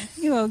 yeah,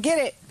 you know, get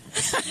it.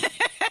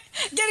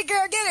 Get it,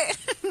 girl, get it.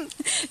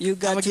 You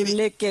got to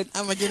lick it.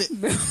 I'm gonna get it.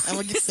 I'm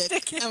gonna get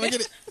that. I'm gonna get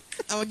it.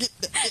 I'm gonna get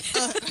that.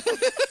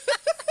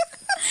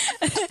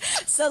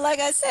 So, like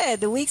I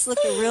said, the week's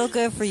looking real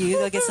good for you. You're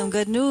going to get some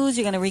good news.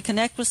 You're going to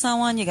reconnect with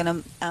someone. You're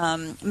going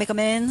to make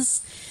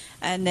amends.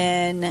 And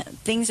then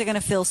things are going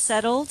to feel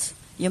settled.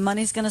 Your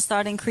money's going to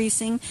start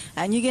increasing.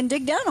 And you can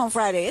dig down on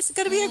Friday. It's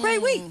going to be a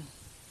great week.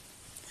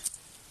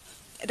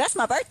 That's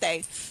my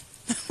birthday.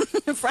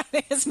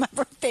 Friday is my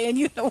birthday, and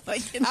you know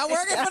what? I'm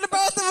working for the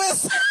both of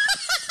us.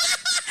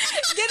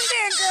 Get it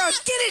in, girl.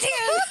 Get it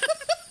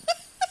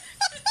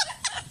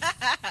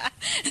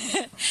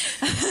in.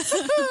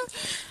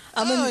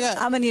 I'm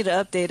gonna need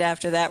an update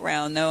after that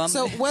round, though.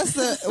 So what's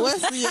the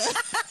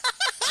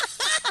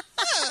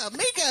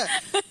Mika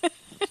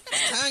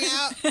tongue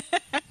out?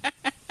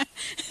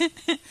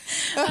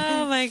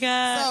 Oh my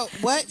God. So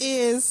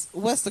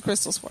what's the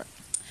crystals for?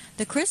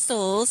 The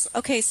crystals.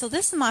 Okay, so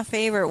this is my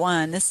favorite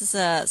one. This is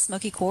a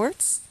smoky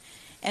quartz.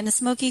 And the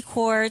smoky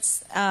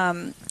quartz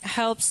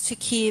helps to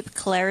keep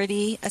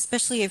clarity,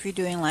 especially if you're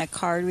doing like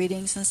card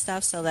readings and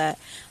stuff, so that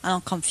I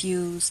don't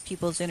confuse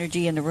people's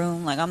energy in the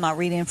room. Like I'm not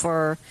reading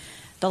for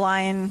the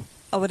lion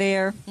over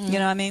there, you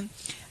know what I mean?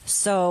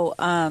 So,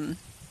 or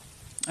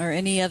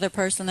any other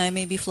person that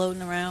may be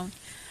floating around.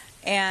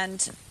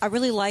 And I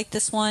really like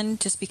this one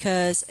just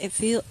because it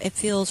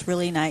feels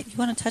really nice. You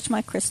want to touch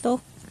my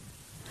crystal?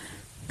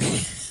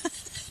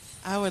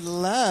 I would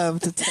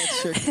love to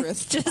touch your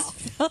crystal. Just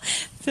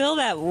feel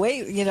that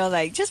weight, you know,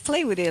 like just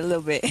play with it a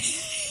little bit.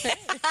 It's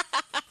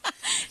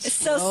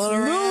so Roll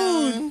smooth.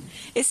 around.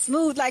 It's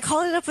smooth. Like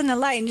hold it up in the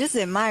light and just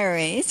admire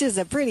it. It's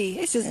just pretty.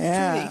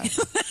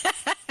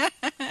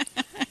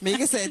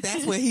 Mika said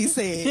that's what he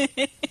said.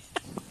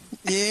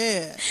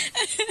 Yeah.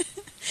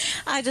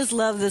 I just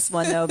love this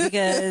one though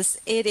because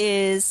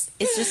it's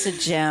just a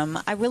gem.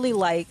 I really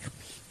like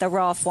the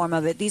raw form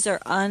of it. These are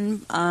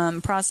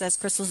unprocessed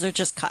crystals. They're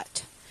just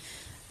cut.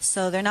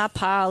 So they're not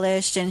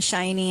polished and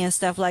shiny and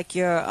stuff like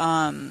your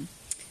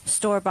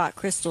store-bought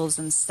crystals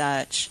and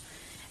such.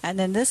 And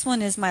then this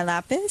one is my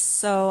lapis.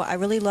 So I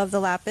really love the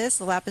lapis.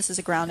 The lapis is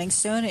a grounding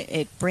stone.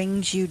 It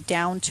brings you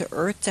down to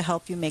earth to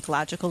help you make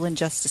logical and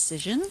just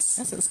decisions.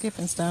 That's a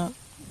skipping stone.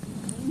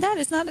 That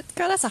is not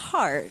girl, that's a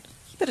heart.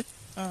 You better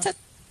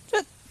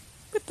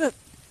what the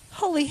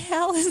holy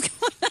hell is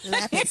going on?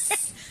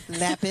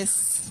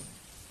 Lapis.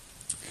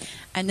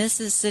 And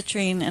this is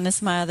citrine, and this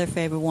is my other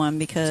favorite one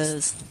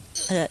because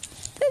that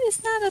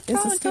is not a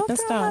throw. Don't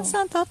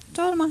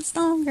throw my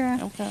stone, girl.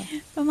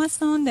 Okay. Throw my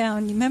stone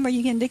down. Remember,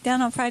 you can dig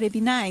down on Friday.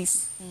 Be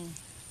nice.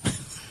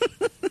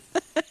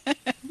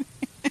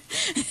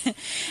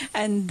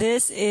 And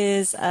this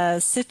is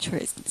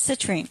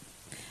citrine.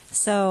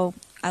 So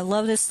I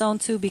love this stone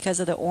too because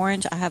of the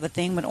orange. I have a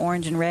thing with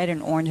orange and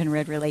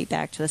red relate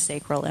back to the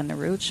sacral and the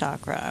root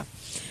chakra,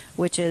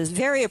 which is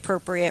very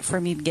appropriate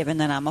for me given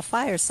that I'm a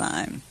fire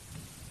sign.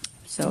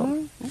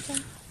 So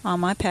all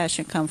my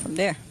passion come from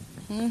there.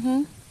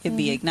 It'd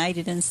be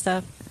ignited and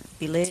stuff,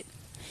 be lit,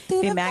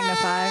 be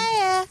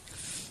magnified.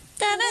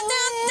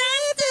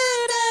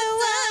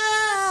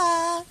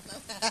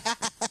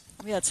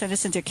 We gotta turn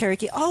this into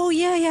karaoke. Oh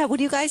yeah. What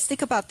do you guys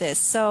think about this?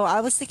 So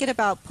I was thinking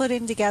about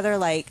putting together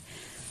like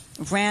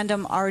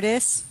random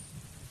artists,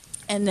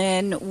 and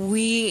then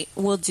we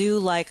will do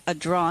like a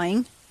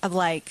drawing of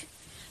like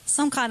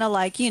some kind of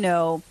like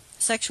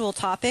sexual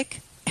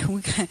topic.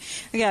 We got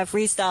to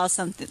freestyle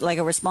something like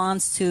a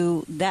response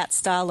to that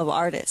style of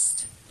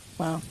artist.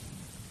 Wow.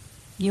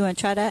 You want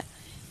to try that?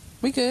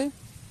 We could.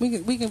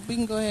 We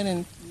can go ahead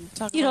and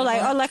talk. Or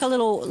like a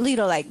little,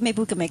 like maybe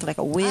we could make like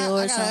a wheel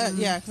or something.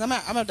 Yeah, because I'm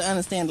have to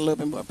understand a little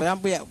bit more.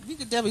 But we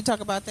could definitely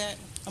talk about that.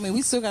 I mean,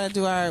 we still got to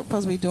do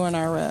supposed to be doing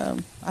our. I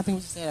think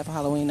we should say that for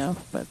Halloween though,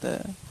 but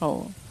the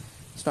whole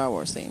Star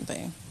Wars theme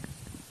thing.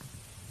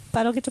 But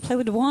I don't get to play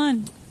with the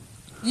wand.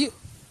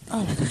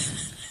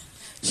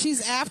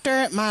 She's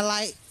after my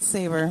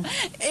lightsaber.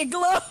 It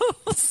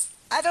glows.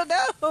 I don't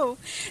know.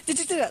 Did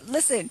you do that?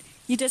 Listen,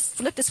 you just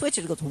flip the switch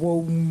and it goes,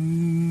 whoa.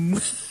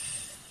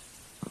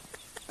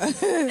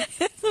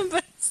 It's the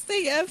best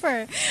thing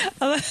ever.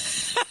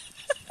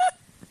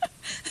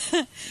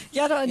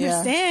 Y'all don't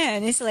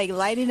understand. It's like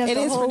lighting up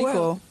the whole world.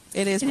 Cool.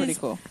 It is pretty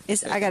cool.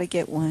 I got to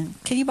get one.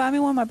 Can you buy me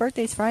one? My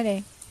birthday's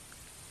Friday.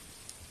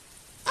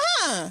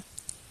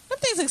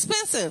 thing's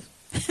expensive.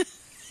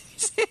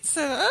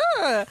 So,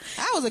 That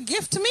was a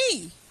gift to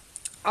me.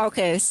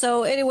 okay,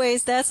 so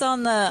anyways, that's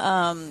on the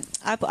I'm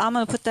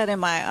gonna put that in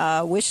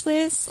my wish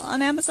list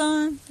on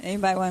Amazon.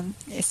 Anybody want?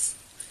 It's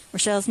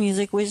Rochelle's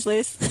music wish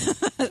list.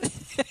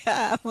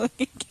 We're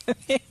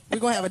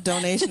gonna have a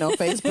donation on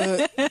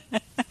Facebook.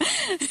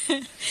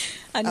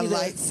 I A need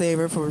that.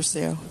 lightsaber for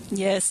Rochelle.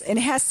 Yes, and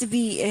it has to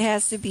be. It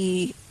has to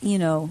be. You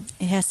know,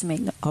 it has to make.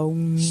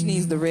 She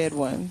needs the red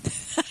one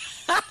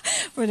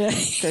For the,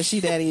 because she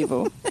that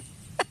evil.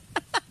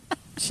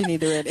 She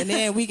need the red, and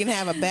then we can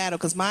have a battle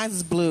because mine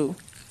is blue,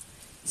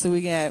 so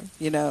we can have,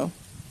 you know,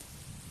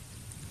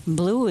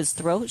 blue is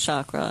throat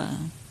chakra.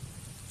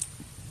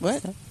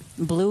 what?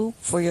 Blue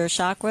for your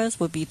chakras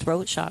would be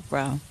throat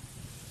chakra.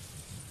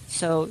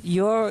 So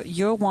your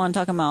one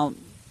talking about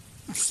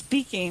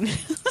speaking.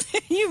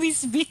 You be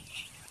speaking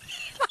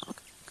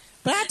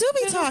But I do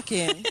be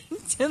talking.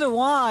 to the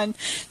wand.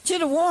 To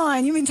the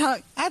wand. You mean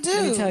talk. I do.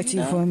 Let me talk to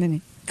you for a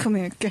minute. Come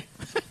here. Okay.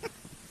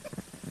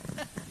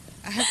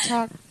 I have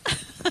talked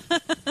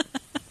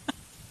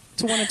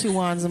to one or two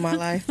wands in my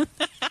life.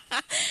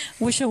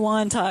 What's your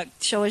wand talk?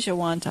 Show us your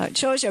wand talk.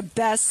 Show us your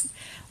best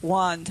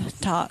wand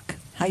talk.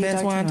 How you Best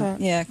talk to wand them.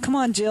 talk? Yeah. Come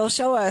on, Jill.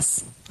 Show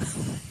us.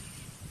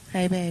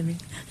 Hey, baby.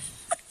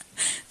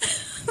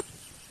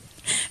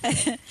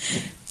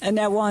 And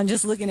that wand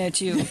just looking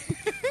at you.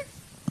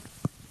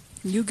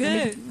 You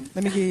good.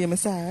 Let me give you a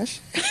massage.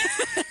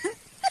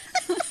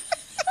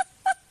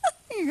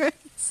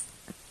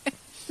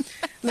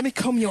 Let me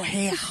comb your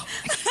hair.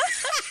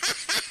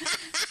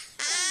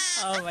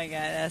 Oh my God,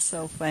 that's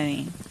so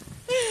funny.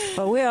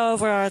 But we're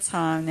over our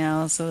time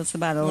now, so it's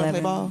about You wanna 11.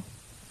 play ball?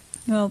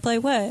 You want to play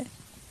what?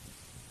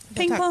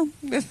 Ping Talk- pong.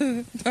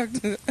 talk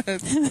to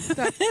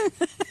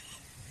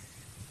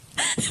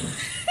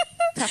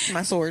talk to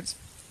my swords.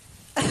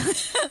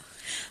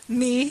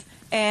 Me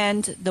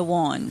and the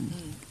wand.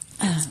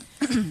 All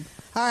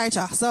right,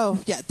 y'all. So,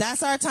 yeah,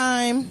 that's our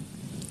time.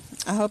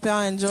 I hope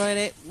y'all enjoyed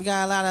it. We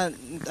got a lot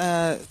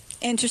of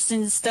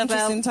Interesting stuff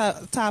interesting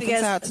out. topics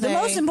Because out today. the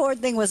most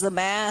important thing was the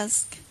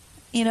mask,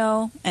 you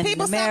know, and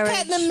People the stop marriage.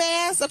 cutting the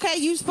mask. Okay,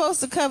 you're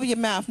supposed to cover your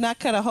mouth, not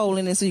cut a hole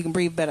in it so you can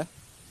breathe better.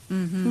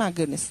 Mm-hmm. My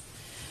goodness.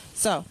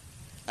 So,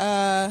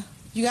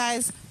 you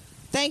guys,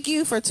 thank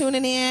you for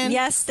tuning in.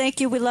 Yes, thank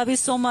you. We love you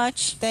so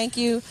much. Thank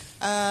you.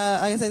 Like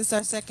I said, it's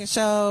our second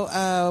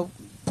show.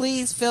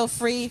 Please feel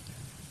free.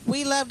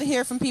 We love to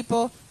hear from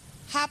people.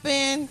 Hop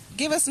in.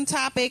 Give us some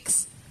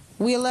topics.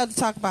 We love to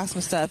talk about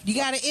some stuff. You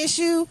got an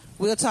issue?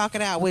 We'll talk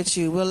it out with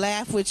you. We'll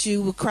laugh with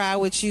you. We'll cry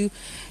with you.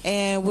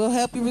 And we'll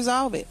help you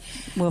resolve it.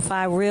 We'll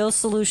find real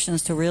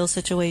solutions to real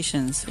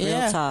situations. Real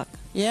Yeah. talk.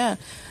 Yeah.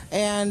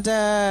 And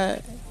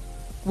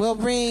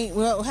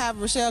we'll have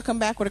Rochelle come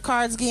back with the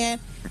cards again.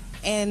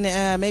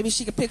 And maybe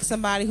she could pick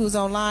somebody who's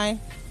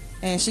online.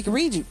 And she can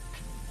read you.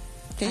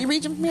 Can you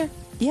read them from here?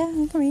 Yeah,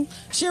 I agree.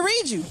 She'll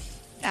read you.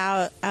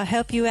 I'll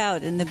help you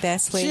out in the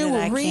best way She that will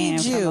I can read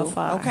you, from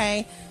afar.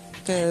 okay?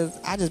 Because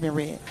I just been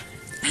read.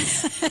 Be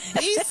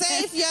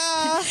safe,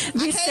 y'all.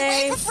 Be I can't wait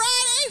safe. for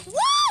Friday.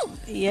 Woo!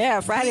 Yeah,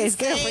 Friday is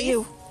good for safe.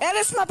 you. And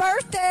it's my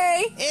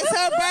birthday. It's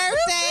her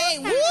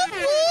birthday. Whoop,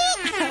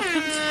 whoop.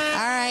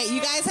 All right, you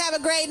guys have a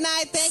great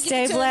night. Thank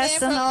Stay you for tuning blessed in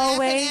for and Laughing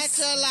always.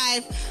 at Your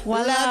Life.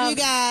 One Love love. you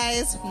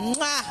guys.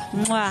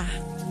 Mwah.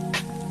 Mwah.